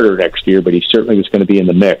starter next year, but he certainly was going to be in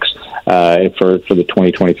the mix for the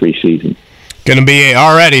 2023 season. Going to be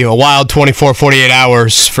already a wild 24, 48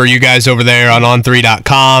 hours for you guys over there on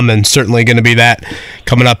on3.com, and certainly going to be that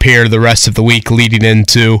coming up here the rest of the week leading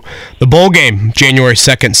into the bowl game, January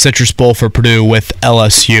 2nd, Citrus Bowl for Purdue with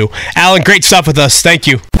LSU. Alan, great stuff with us. Thank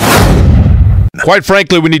you. Quite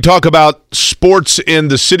frankly, when you talk about sports in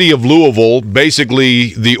the city of Louisville,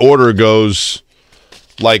 basically the order goes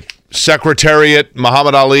like Secretariat,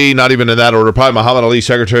 Muhammad Ali, not even in that order, probably Muhammad Ali,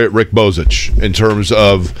 Secretariat, Rick Bozich, in terms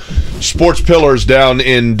of sports pillars down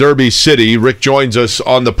in Derby City. Rick joins us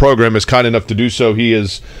on the program, is kind enough to do so. He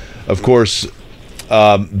is, of course,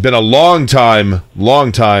 been a long time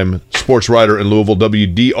sports writer in Louisville,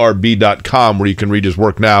 WDRB.com, where you can read his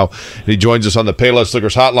work now. And he joins us on the Payless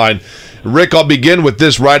Liquors hotline. Rick, I'll begin with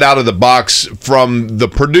this right out of the box. From the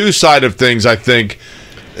Purdue side of things, I think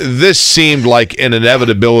this seemed like an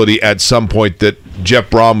inevitability at some point that Jeff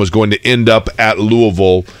Brom was going to end up at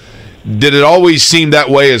Louisville. Did it always seem that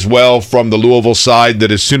way as well from the Louisville side, that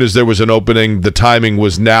as soon as there was an opening, the timing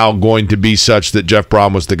was now going to be such that Jeff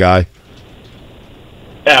Brom was the guy?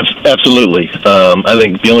 Absolutely. I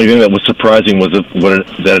think the only thing that was surprising was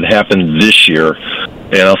that it happened this year.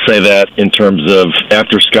 And I'll say that in terms of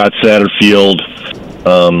after Scott Satterfield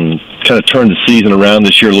kind of turned the season around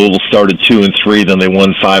this year. Louisville started 2-3, then they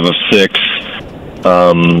won 5 of 6.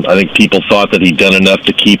 I think people thought that he'd done enough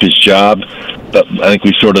to keep his job, but I think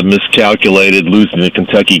we sort of miscalculated losing the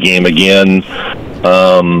Kentucky game again.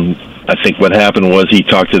 I think what happened was he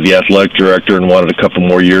talked to the athletic director and wanted a couple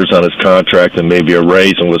more years on his contract and maybe a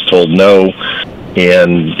raise, and was told no,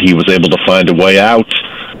 and he was able to find a way out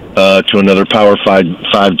to another Power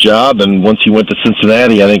 5 job. And once he went to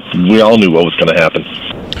Cincinnati, I think we all knew what was going to happen.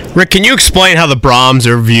 Rick, can you explain how the Broms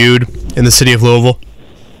are viewed in the city of Louisville?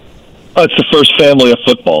 It's the first family of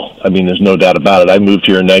football. I mean, there's no doubt about it. I moved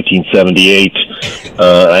here in 1978.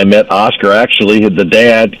 I met Oscar, actually, the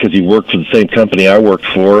dad, because he worked for the same company I worked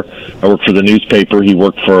for. I worked for the newspaper. He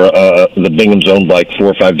worked for the Bingham's owned like 4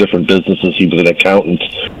 or 5 different businesses. He was an accountant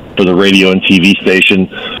for the radio and TV station.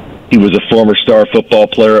 He was a former star football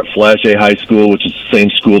player at Flagey High School, which is the same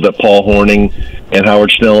school that Paul Hornung and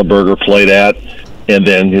Howard Schnellenberger played at. And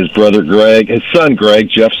then his brother Greg, his son Greg,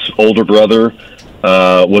 Jeff's older brother,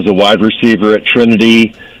 was a wide receiver at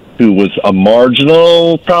Trinity, who was a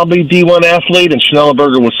marginal, probably D1 athlete, and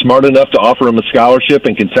Schnellenberger was smart enough to offer him a scholarship,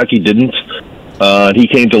 and Kentucky didn't. He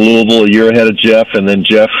came to Louisville a year ahead of Jeff, and then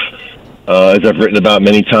Jeff, as I've written about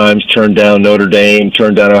many times, turned down Notre Dame,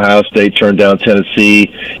 turned down Ohio State, turned down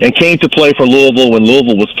Tennessee, and came to play for Louisville when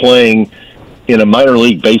Louisville was playing in a minor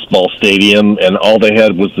league baseball stadium, and all they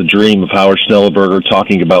had was the dream of Howard Schnellenberger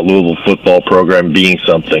talking about Louisville football program being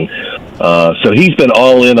something. So he's been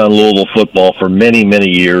all in on Louisville football for many, many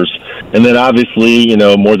years. And then obviously,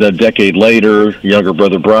 more than a decade later, younger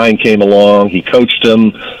brother Brian came along. He coached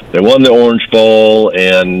him. They won the Orange Bowl,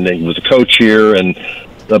 and he was a coach here. And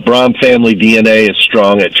the Brom family DNA is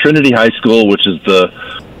strong at Trinity High School, which is the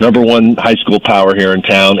 #1 high school power here in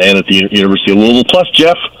town, and at the University of Louisville. Plus,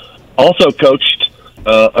 Jeff also coached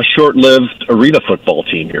a short-lived arena football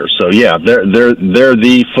team here. So yeah, they're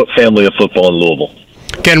the family of football in Louisville.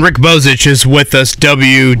 Again, Rick Bozich is with us,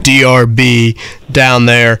 WDRB down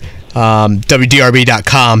there,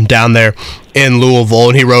 WDRB.com down there in Louisville,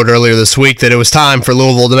 and he wrote earlier this week that it was time for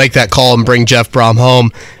Louisville to make that call and bring Jeff Brom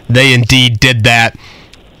home. They indeed did that.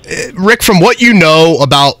 Rick, from what you know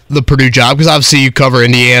about the Purdue job, because obviously you cover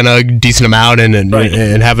Indiana a decent amount and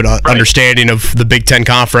have an understanding of the Big Ten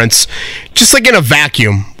Conference, just like in a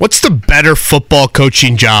vacuum, what's the better football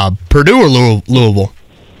coaching job, Purdue or Louisville?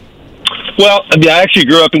 Well, I mean, I actually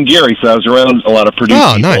grew up in Gary, so I was around a lot of Purdue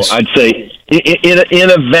people. Nice. I'd say in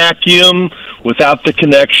a vacuum, without the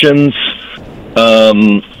connections,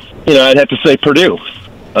 I'd have to say Purdue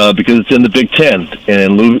because it's in the Big Ten.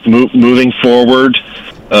 And moving forward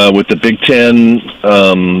with the Big Ten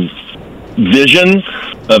vision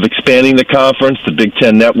of expanding the conference, the Big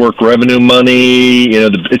Ten network revenue money,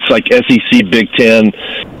 it's like SEC, Big Ten,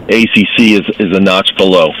 ACC is a notch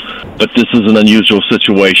below. But this is an unusual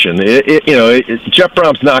situation. Jeff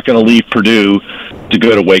Brom's not going to leave Purdue to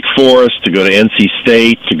go to Wake Forest, to go to NC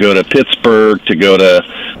State, to go to Pittsburgh, to go to,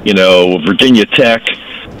 Virginia Tech.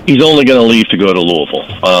 He's only going to leave to go to Louisville.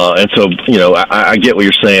 And so, I get what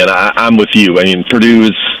you're saying. I'm with you. I mean,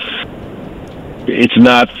 it's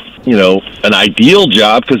not, an ideal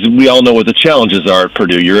job because we all know what the challenges are at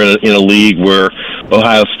Purdue. You're in a league where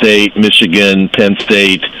Ohio State, Michigan, Penn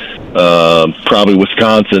State, probably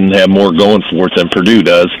Wisconsin have more going for it than Purdue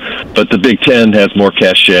does. But the Big Ten has more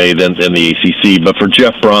cachet than the ACC. But for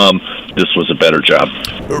Jeff Brom, this was a better job.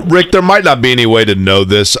 Rick, there might not be any way to know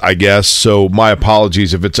this, I guess, so my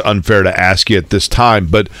apologies if it's unfair to ask you at this time.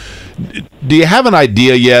 But do you have an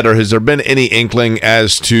idea yet, or has there been any inkling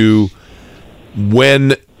as to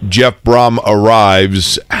when Jeff Brom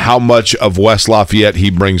arrives, how much of West Lafayette he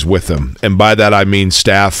brings with him? And by that I mean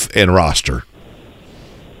staff and roster.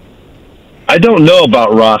 I don't know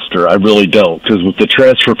about roster. I really don't, because with the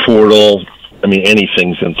transfer portal, I mean,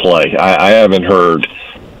 anything's in play. I haven't heard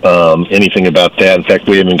anything about that. In fact,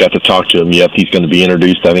 we haven't got to talk to him yet. He's going to be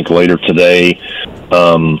introduced, I think, later today.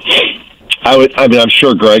 I'm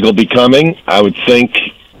sure Greg will be coming. I would think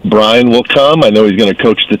Brian will come. I know he's going to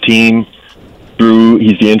coach the team through.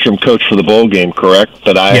 He's the interim coach for the bowl game, correct?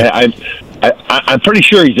 But I'm pretty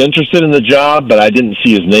sure he's interested in the job, but I didn't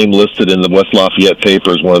see his name listed in the West Lafayette paper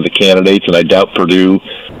as one of the candidates, and I doubt Purdue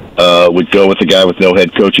would go with a guy with no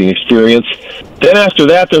head coaching experience. Then after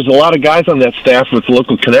that, there's a lot of guys on that staff with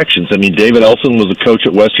local connections. I mean, David Elson was a coach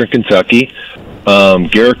at Western Kentucky.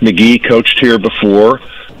 Garrick McGee coached here before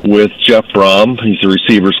with Jeff Brom. He's the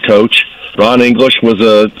receivers coach. Ron English was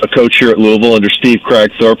a coach here at Louisville under Steve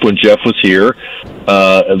Cragthorpe when Jeff was here.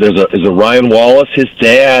 There's a Ryan Wallace. His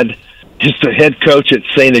dad is the head coach at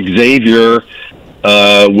St. Xavier,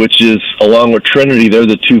 which is, along with Trinity, they're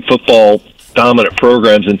the two football dominant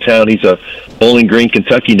programs in town. He's a Bowling Green,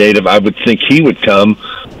 Kentucky native. I would think he would come.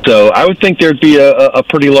 So I would think there'd be a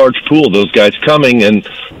pretty large pool of those guys coming, and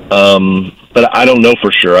but I don't know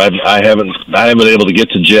for sure. I haven't been able to get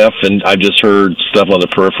to Jeff, and I've just heard stuff on the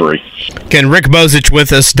periphery. Again, Rick Bozich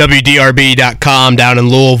with us, WDRB.com down in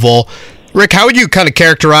Louisville. Rick, how would you kind of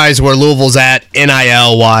characterize where Louisville's at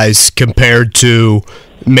NIL-wise compared to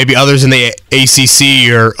maybe others in the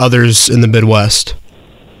ACC or others in the Midwest?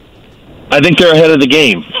 I think they're ahead of the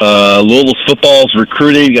game. Louisville's football's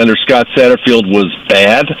recruiting under Scott Satterfield was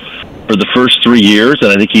bad for the first 3 years,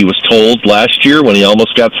 and I think he was told last year when he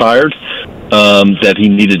almost got fired that he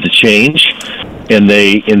needed to change. And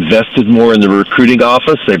they invested more in the recruiting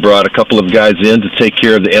office. They brought a couple of guys in to take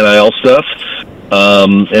care of the NIL stuff.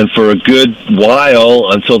 And for a good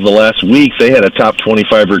while, until the last week, they had a top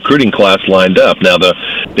 25 recruiting class lined up. Now, they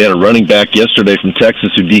had a running back yesterday from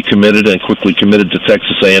Texas who decommitted and quickly committed to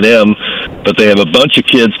Texas A&M. But they have a bunch of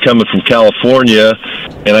kids coming from California.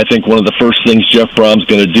 And I think one of the first things Jeff Brom's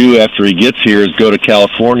going to do after he gets here is go to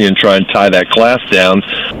California and try and tie that class down.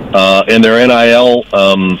 And their NIL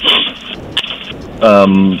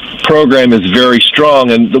program is very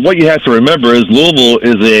strong. And what you have to remember is Louisville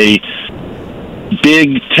is a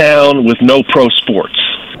big town with no pro sports.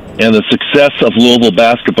 And the success of Louisville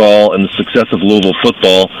basketball and the success of Louisville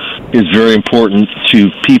football is very important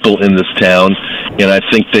to people in this town. And I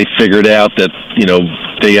think they figured out that,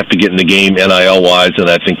 they have to get in the game NIL-wise, and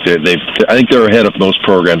I think they're ahead of most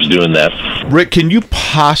programs doing that. Rick, can you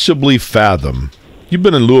possibly fathom? You've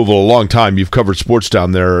been in Louisville a long time. You've covered sports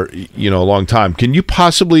down there, a long time. Can you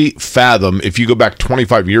possibly fathom, if you go back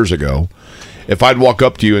 25 years ago, if I'd walk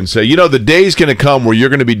up to you and say, the day's going to come where you're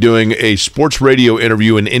going to be doing a sports radio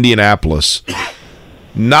interview in Indianapolis,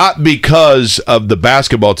 not because of the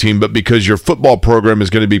basketball team, but because your football program is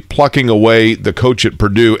going to be plucking away the coach at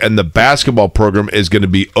Purdue, and the basketball program is going to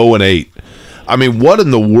be 0-8. I mean, what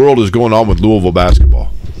in the world is going on with Louisville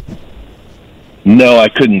basketball? No, I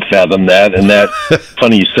couldn't fathom that, and that's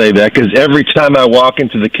funny you say that, because every time I walk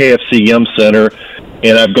into the KFC Yum Center,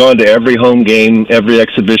 and I've gone to every home game, every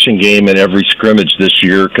exhibition game, and every scrimmage this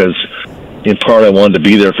year, because in part I wanted to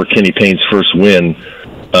be there for Kenny Payne's first win.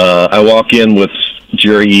 I walk in with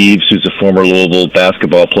Jerry Eves, who's a former Louisville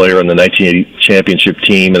basketball player on the 1980 championship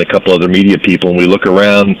team, and a couple other media people, and we look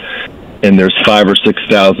around, and there's 5,000 or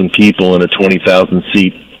 6,000 people in a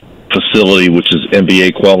 20,000-seat facility, which is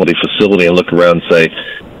NBA quality facility, and look around and say,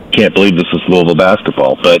 can't believe this is Louisville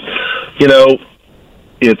basketball. But,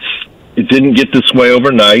 it didn't get this way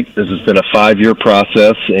overnight. This has been a 5-year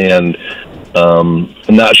process, and I'm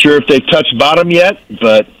not sure if they've touched bottom yet,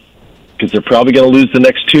 but because they're probably going to lose the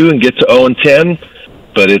next 2 and get to 0-10.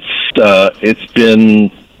 But it's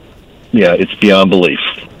beyond belief.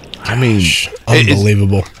 I mean,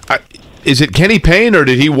 unbelievable. Is it Kenny Payne, or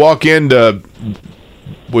did he walk into?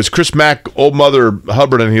 Was Chris Mack Old Mother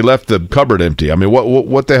Hubbard and he left the cupboard empty? I mean,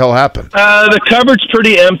 what the hell happened? The cupboard's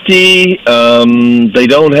pretty empty. They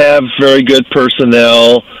don't have very good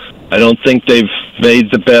personnel. I don't think they've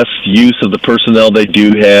made the best use of the personnel they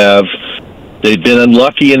do have. They've been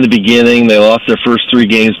unlucky in the beginning. They lost their first 3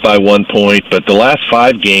 games by 1 point, but the last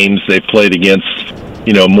 5 games they've played against,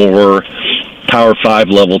 more Power 5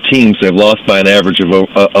 level teams. They've lost by an average of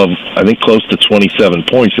I think close to 27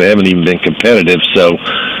 points. They haven't even been competitive. So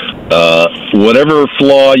whatever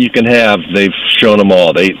flaw you can have, they've shown them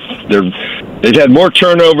all. They've had more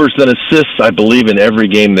turnovers than assists, I believe, in every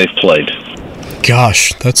game they've played.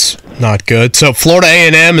 Gosh, that's not good. So Florida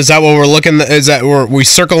A&M, is that what we're looking? Is that we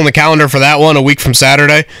circling the calendar for that one a week from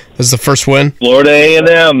Saturday as the first win? Florida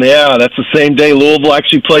A&M, yeah, that's the same day Louisville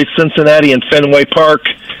actually plays Cincinnati in Fenway Park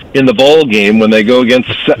in the bowl game when they go against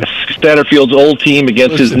Satterfield's old team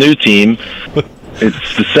against his new team.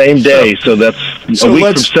 It's the same day, so that's a week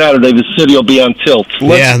from Saturday. The city will be on tilt.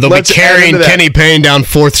 They'll be carrying Kenny Payne down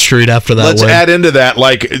 4th Street after that. Let's add into that,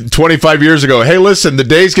 like 25 years ago. Hey, listen, the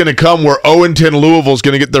day's going to come where 0-10 Louisville's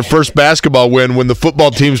going to get their first basketball win when the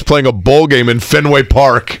football team's playing a bowl game in Fenway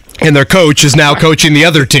Park. And their coach is now coaching the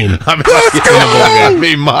other team. I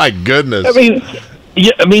mean, my goodness. I mean,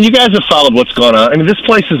 you guys have followed what's going on. I mean, this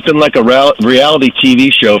place has been like a reality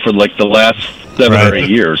TV show for like the last 7 or 8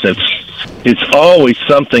 years. It's always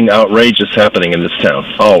something outrageous happening in this town.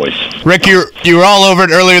 Always. Rick, you were all over it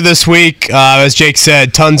earlier this week. As Jake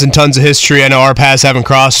said, tons and tons of history. I know our paths haven't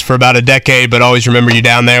crossed for about a decade, but always remember you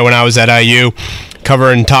down there when I was at IU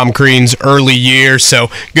covering Tom Crean's early years. So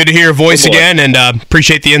good to hear your voice again, and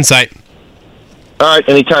appreciate the insight. All right,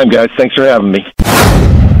 anytime, guys. Thanks for having me.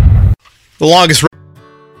 The longest.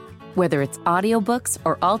 Whether it's audiobooks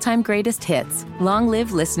or all-time greatest hits, long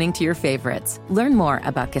live listening to your favorites. Learn more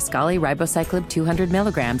about Kisqali Ribociclib 200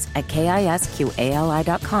 milligrams at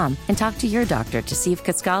KISQALI.com and talk to your doctor to see if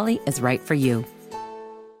Kisqali is right for you.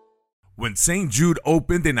 When St. Jude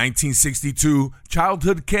opened in 1962,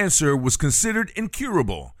 childhood cancer was considered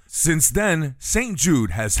incurable. Since then, St.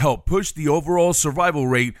 Jude has helped push the overall survival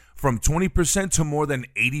rate from 20% to more than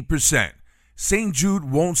 80%. St.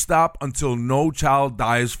 Jude won't stop until no child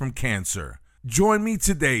dies from cancer. Join me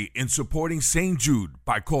today in supporting St. Jude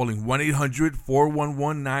by calling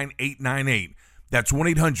 1-800-411-9898. That's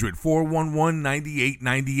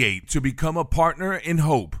 1-800-411-9898 to become a partner in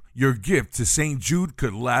hope. Your gift to St. Jude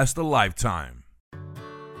could last a lifetime.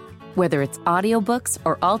 Whether it's audiobooks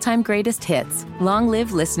or all-time greatest hits, long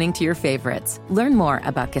live listening to your favorites. Learn more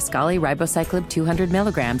about Kisqali Ribociclib 200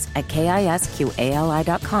 milligrams at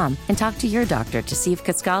KISQALI.com and talk to your doctor to see if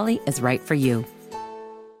Kisqali is right for you.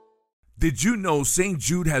 Did you know St.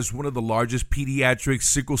 Jude has one of the largest pediatric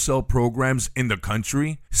sickle cell programs in the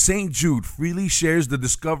country? St. Jude freely shares the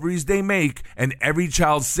discoveries they make, and every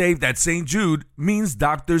child saved at St. Jude means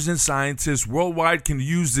doctors and scientists worldwide can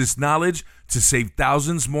use this knowledge to save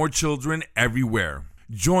thousands more children everywhere.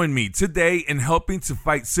 Join me today in helping to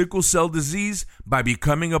fight sickle cell disease by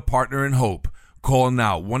becoming a partner in hope. Call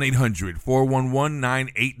now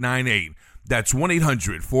 1-800-411-9898. That's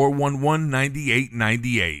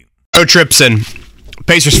 1-800-411-9898. No trips in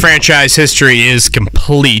Pacers franchise history is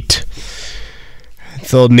complete.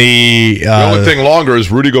 They'll need the only thing longer is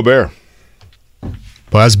Rudy Gobert. Well,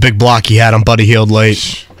 that's a big block he had on Buddy Hield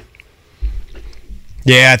late.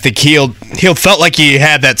 Yeah, I think Hield felt like he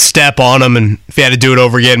had that step on him, and if he had to do it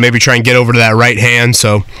over again, maybe try and get over to that right hand.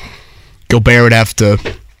 So Gobert would have to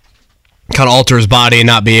kind of alter his body and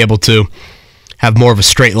not be able to have more of a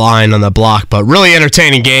straight line on the block. But really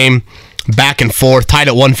entertaining game. Back and forth, tied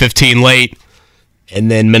at 115 late,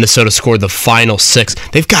 and then Minnesota scored the final 6.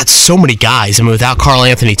 They've got so many guys. I mean, without Karl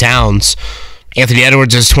Anthony Towns, Anthony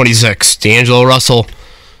Edwards is 26, D'Angelo Russell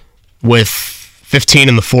with 15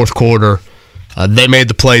 in the fourth quarter. They made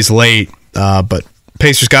the plays late, but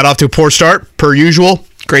Pacers got off to a poor start, per usual.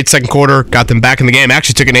 Great second quarter, got them back in the game.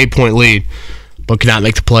 Actually took an 8-point lead, but could not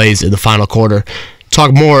make the plays in the final quarter.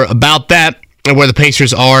 Talk more about that and where the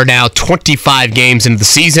Pacers are now 25 games into the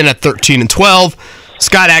season at 13-12.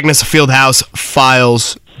 Scott Agnes of Fieldhouse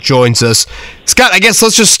Files joins us. Scott, I guess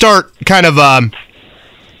let's just start kind of a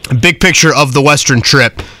big picture of the Western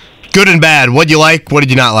trip. Good and bad. What did you like? What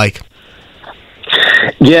did you not like?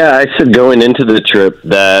 Yeah, I said going into the trip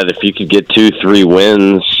that if you could get 2-3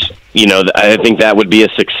 wins, I think that would be a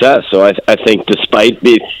success. So I think despite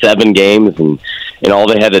the 7 games and all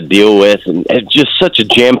they had to deal with, and just such a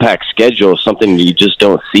jam-packed schedule, something you just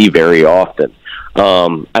don't see very often.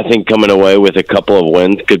 I think coming away with a couple of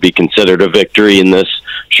wins could be considered a victory in this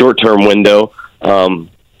short-term window.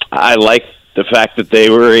 I like the fact that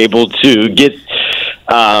they were able to get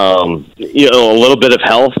a little bit of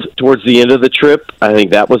health towards the end of the trip. I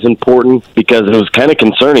think that was important because it was kind of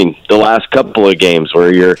concerning the last couple of games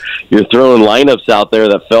where you're throwing lineups out there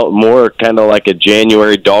that felt more kind of like a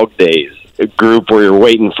January dog days group where you're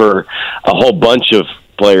waiting for a whole bunch of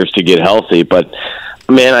players to get healthy. But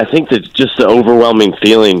man, I think that just the overwhelming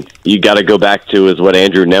feeling you got to go back to is what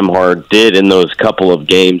Andrew Nembhard did in those couple of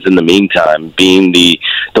games in the meantime, being the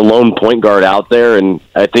lone point guard out there. And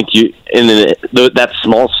I think that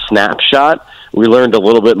small snapshot, we learned a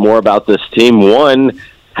little bit more about this team. One,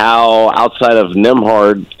 how outside of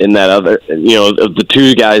Nembhard and that other, of the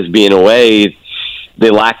two guys being away, they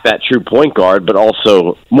lack that true point guard, but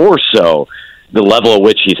also more so the level at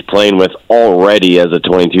which he's playing with already as a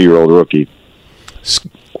 22-year-old rookie.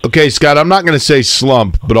 Okay, Scott, I'm not going to say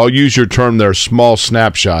slump, but I'll use your term there, small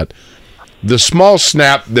snapshot. The small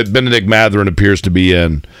snap that Benedict Mathurin appears to be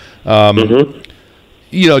in,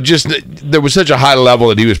 just there was such a high level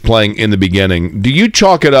that he was playing in the beginning. Do you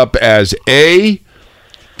chalk it up as A,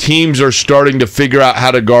 teams are starting to figure out how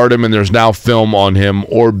to guard him and there's now film on him,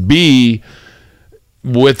 or B,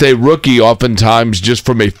 with a rookie, oftentimes, just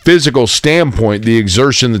from a physical standpoint, the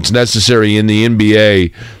exertion that's necessary in the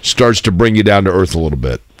NBA starts to bring you down to earth a little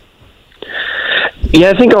bit? Yeah,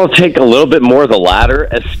 I think I'll take a little bit more of the latter,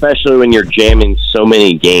 especially when you're jamming so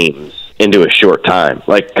many games into a short time.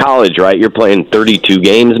 Like college, right? You're playing 32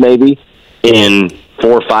 games maybe in 4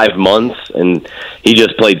 or 5 months, and he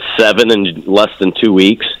just played 7 in less than 2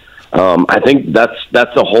 weeks. I think that's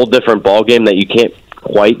a whole different ballgame that you can't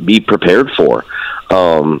quite be prepared for.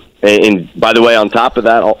 And by the way, on top of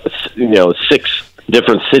that, 6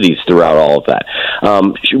 different cities throughout all of that.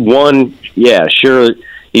 One, yeah, sure,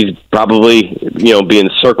 he's probably, being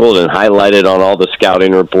circled and highlighted on all the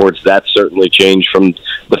scouting reports. That certainly changed from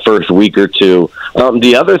the first week or two.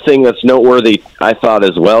 The other thing that's noteworthy, I thought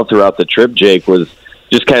as well throughout the trip, Jake, was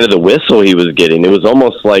just kind of the whistle he was getting. It was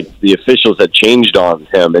almost like the officials had changed on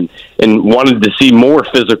him and wanted to see more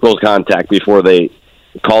physical contact before they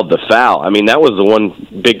called the foul. I mean, that was the one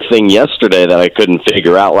big thing yesterday that I couldn't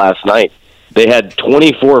figure out last night. They had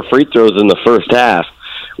 24 free throws in the first half,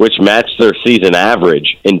 which matched their season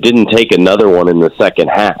average, and didn't take another one in the second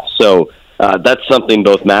half. So that's something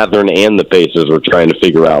both Mathurin and the Pacers were trying to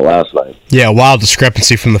figure out last night. Yeah, wild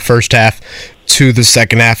discrepancy from the first half to the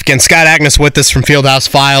second half. Again, Scott Agness with us from Fieldhouse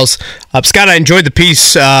Files. Scott, I enjoyed the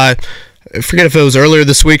piece. I forget if it was earlier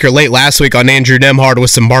this week or late last week on Andrew Nembhard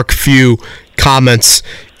with some Mark Few comments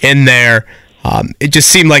in there. It just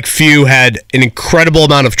seemed like Few had an incredible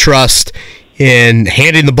amount of trust in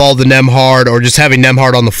handing the ball to Nembhard or just having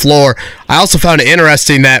Nembhard on the floor. I also found it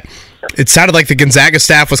interesting that it sounded like the Gonzaga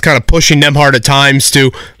staff was kind of pushing Nembhard at times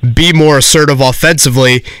to be more assertive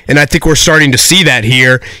offensively, and I think we're starting to see that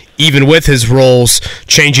here, even with his roles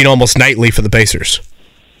changing almost nightly for the Pacers.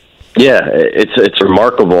 Yeah, it's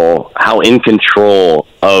remarkable how in control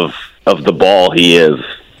of the ball he is,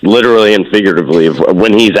 literally and figuratively,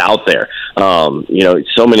 when he's out there.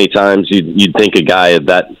 So many times you'd think a guy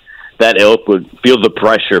that ilk would feel the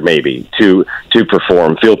pressure maybe to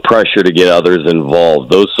perform, feel pressure to get others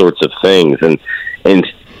involved, those sorts of things. And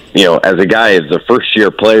as a guy, as a first-year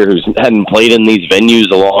player who hadn't played in these venues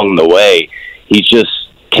along the way, he just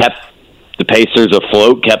kept the Pacers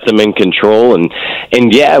afloat, kept them in control. And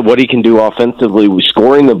what he can do offensively,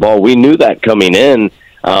 scoring the ball, we knew that coming in.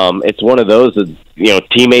 It's one of those that,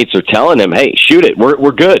 teammates are telling him, hey, shoot it.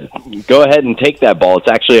 We're good. Go ahead and take that ball. It's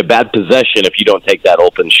actually a bad possession if you don't take that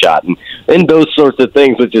open shot. And those sorts of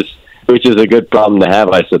things, which is a good problem to have,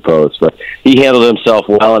 I suppose. But he handled himself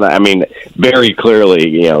well, and very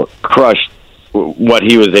clearly, crushed what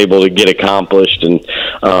he was able to get accomplished. And,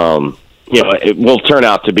 it will turn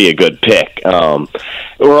out to be a good pick.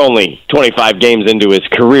 We're only 25 games into his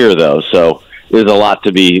career, though, so there's a lot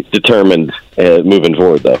to be determined moving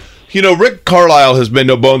forward, though. Rick Carlisle has made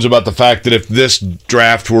no bones about the fact that if this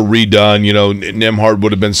draft were redone, Nembhard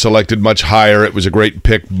would have been selected much higher. It was a great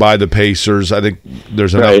pick by the Pacers. I think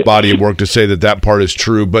there's enough body of work to say that part is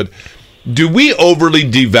true. But do we overly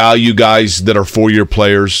devalue guys that are 4-year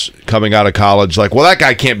players coming out of college? Like, well, that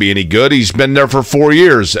guy can't be any good. He's been there for 4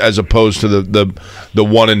 years, as opposed to the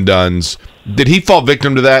one and dones. Did he fall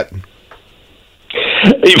victim to that?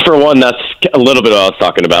 For one, that's a little bit what I was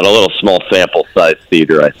talking about, a little small sample size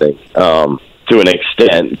theater, I think, to an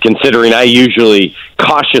extent, considering I usually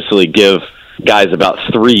cautiously give guys about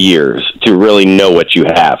 3 years to really know what you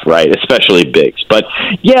have, right, especially bigs. But,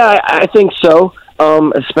 yeah, I think so,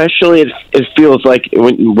 especially it feels like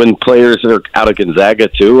when players are out of Gonzaga,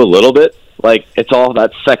 too, a little bit, like it's all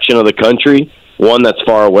that section of the country, one, that's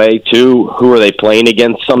far away, two, who are they playing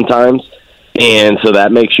against sometimes, and so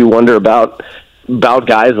that makes you wonder about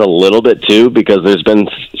guys a little bit too, because there's been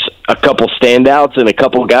a couple standouts and a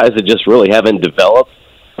couple guys that just really haven't developed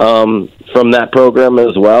from that program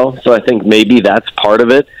as well. So I think maybe that's part of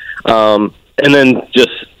it. And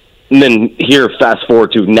then here, fast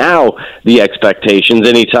forward to now, the expectations.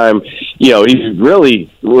 Anytime, he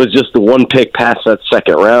really was just the one pick past that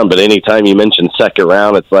second round. But anytime you mention second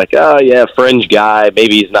round, it's like, oh yeah, fringe guy.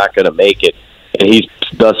 Maybe he's not going to make it. And he's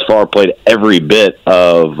thus far played every bit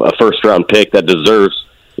of a first-round pick that deserves,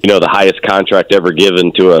 the highest contract ever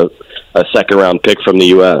given to a second-round pick from the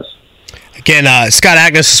U.S. Again, Scott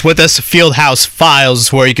Agness is with us. Fieldhouse Files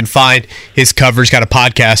is where you can find his coverage. Got a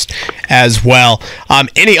podcast as well.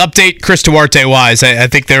 Any update, Chris Duarte-wise? I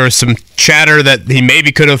think there was some chatter that he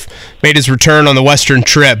maybe could have made his return on the Western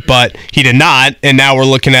trip, but he did not, and now we're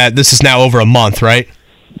looking at, this is now over a month, right?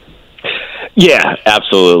 Yeah,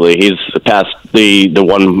 absolutely. He's past the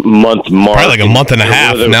 1 month mark. Probably like a month and a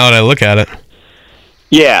half now that I look at it.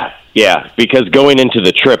 Yeah, because going into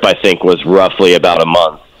the trip, I think, was roughly about a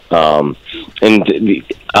month. It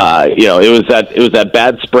was that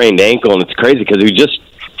bad sprained ankle, and it's crazy because he just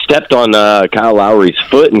stepped on Kyle Lowry's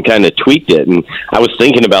foot and kind of tweaked it. And I was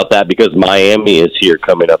thinking about that because Miami is here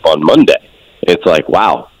coming up on Monday. It's like,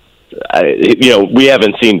 wow, we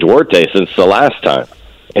haven't seen Duarte since the last time.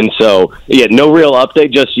 And so, no real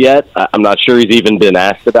update just yet. I'm not sure he's even been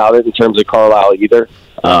asked about it in terms of Carlisle either.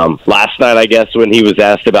 Last night, I guess, when he was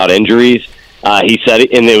asked about injuries, he said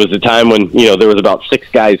it, and it was a time when, there was about 6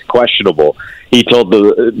 guys questionable. He told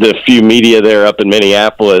the few media there up in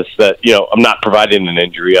Minneapolis that, I'm not providing an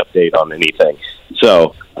injury update on anything.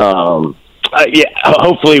 So,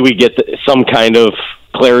 hopefully we get some kind of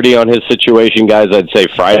clarity on his situation, guys. I'd say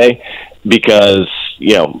Friday, because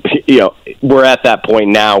we're at that point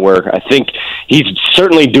now where I think he's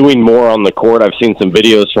certainly doing more on the court. I've seen some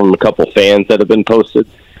videos from a couple fans that have been posted.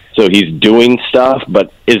 So he's doing stuff,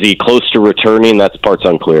 but is he close to returning? That's part's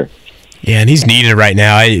unclear. Yeah, and he's needed right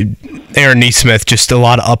now. Aaron Nesmith, just a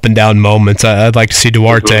lot of up and down moments. I'd like to see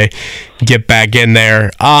Duarte get back in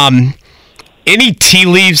there. Any tea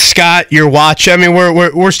leaves, Scott, you're watching? I mean,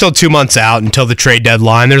 we're still 2 months out until the trade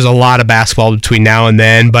deadline. There's a lot of basketball between now and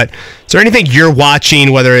then, but is there anything you're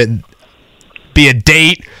watching, whether it be a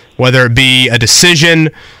date, whether it be a decision,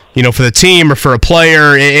 for the team or for a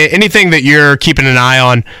player, anything that you're keeping an eye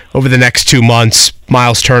on over the next 2 months,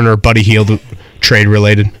 Miles Turner, Buddy Hield trade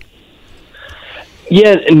related?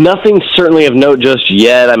 Yeah, nothing certainly of note just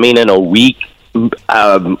yet. I mean, in a week,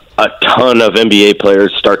 a ton of NBA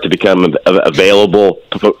players start to become available,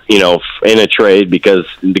 in a trade, because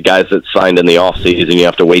the guys that signed in the offseason, you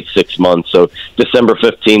have to wait 6 months. So December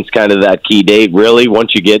 15th is kind of that key date. Really,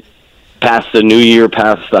 once you get past the new year,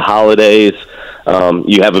 past the holidays,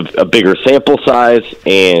 you have a bigger sample size,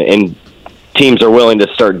 and teams are willing to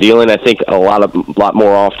start dealing. I think a lot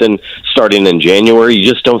more often starting in January. You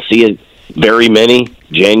just don't see it very many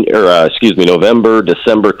November,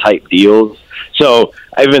 December type deals. So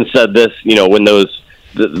I even said this, when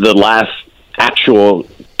the last actual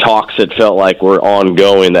talks, it felt like were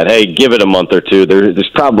ongoing, that, hey, give it a month or two. There's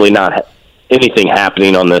probably not anything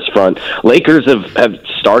happening on this front. Lakers have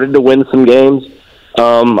started to win some games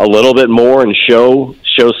a little bit more and show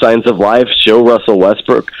signs of life, show Russell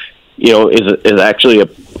Westbrook, is actually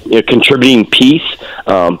a contributing piece.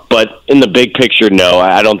 But in the big picture, no,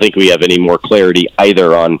 I don't think we have any more clarity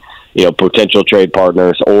either on, potential trade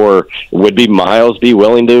partners, or would Miles be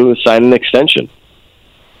willing to sign an extension?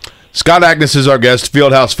 Scott Agness is our guest.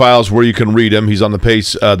 Fieldhouse Files, where you can read him. He's on the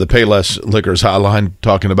Payless Liquors hotline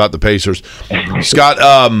talking about the Pacers. Scott,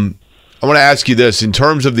 I want to ask you this. In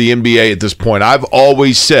terms of the NBA at this point, I've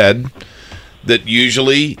always said that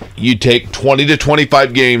usually you take 20 to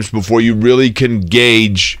 25 games before you really can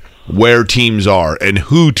gauge where teams are and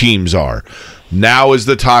who teams are. Now is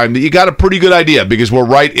the time that you got a pretty good idea, because we're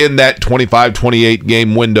right in that 25, 28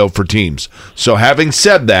 game window for teams. So having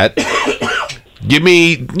said that, give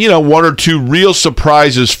me, one or two real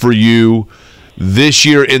surprises for you this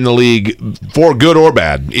year in the league, for good or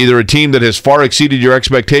bad. Either a team that has far exceeded your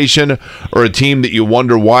expectation, or a team that you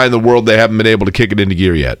wonder why in the world they haven't been able to kick it into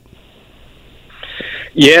gear yet.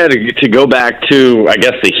 Yeah, to go back to, I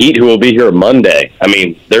guess, the Heat, who will be here Monday. I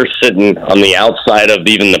mean, they're sitting on the outside of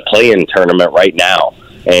even the play-in tournament right now.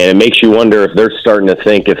 And it makes you wonder if they're starting to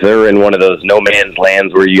think, if they're in one of those no-man's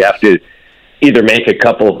lands where you have to either make a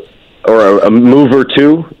couple or a move or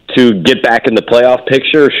two to get back in the playoff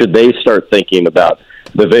picture, or should they start thinking about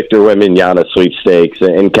the Victor Wembanyama sweepstakes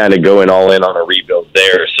and kind of going all in on a rebuild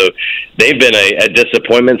there? So they've been a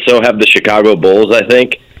disappointment. So have the Chicago Bulls, I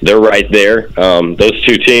think. They're right there, those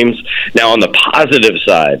two teams. Now, on the positive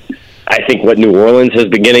side, I think what New Orleans is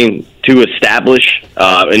beginning to establish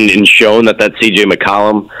and shown that C.J.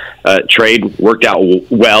 McCollum trade worked out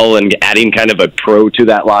well, and adding kind of a pro to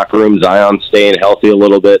that locker room, Zion staying healthy a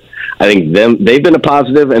little bit. I think they've been a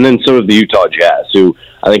positive, and then so have the Utah Jazz, who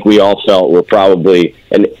I think we all felt were probably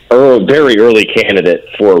very early candidate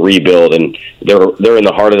for a rebuild, and they're in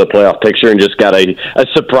the heart of the playoff picture and just got a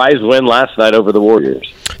surprise win last night over the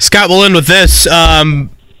Warriors. Scott, we'll end with this.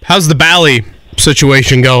 How's the Bally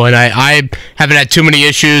situation going? I haven't had too many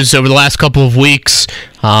issues over the last couple of weeks.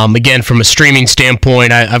 Again, from a streaming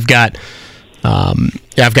standpoint, I've got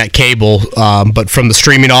cable, but from the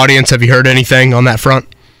streaming audience, have you heard anything on that front?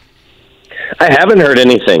 I haven't heard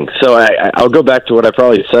anything, so I'll go back to what I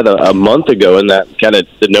probably said a month ago, and that kind of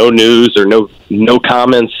the no news or no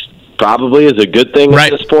comments probably is a good thing at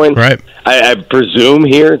this point. Right. I presume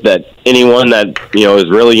here that anyone that is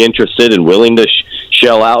really interested and willing to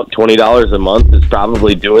shell out $20 a month is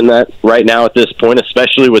probably doing that right now at this point,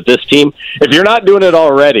 especially with this team. If you're not doing it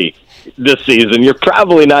already this season, you're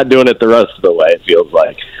probably not doing it the rest of the way, it feels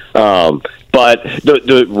like. But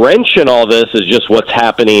the wrench in all this is just what's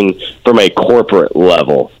happening from a corporate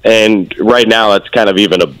level. And right now it's kind of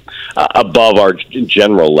even above our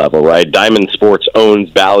general level, right? Diamond Sports owns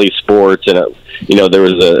Bally Sports, and there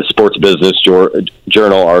was a Sports Business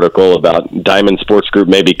Journal article about Diamond Sports Group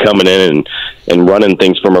maybe coming in and running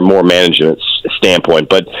things from a more management standpoint.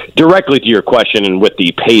 But directly to your question, and with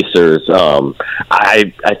the Pacers,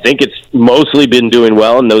 I think it's mostly been doing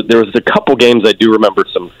well. And there was a couple games I do remember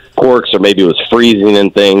some quirks, or maybe it was freezing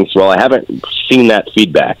and things. Well, I haven't seen that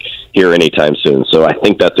feedback here anytime soon, so I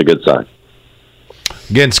think that's a good sign.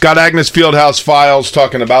 Again, Scott Agness, Fieldhouse Files,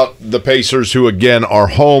 talking about the Pacers, who again are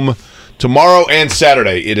home tomorrow and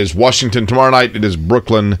Saturday. It is Washington tomorrow night. It is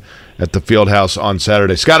Brooklyn at the Fieldhouse on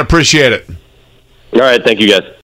Saturday. Scott, appreciate it. All right, thank you, guys.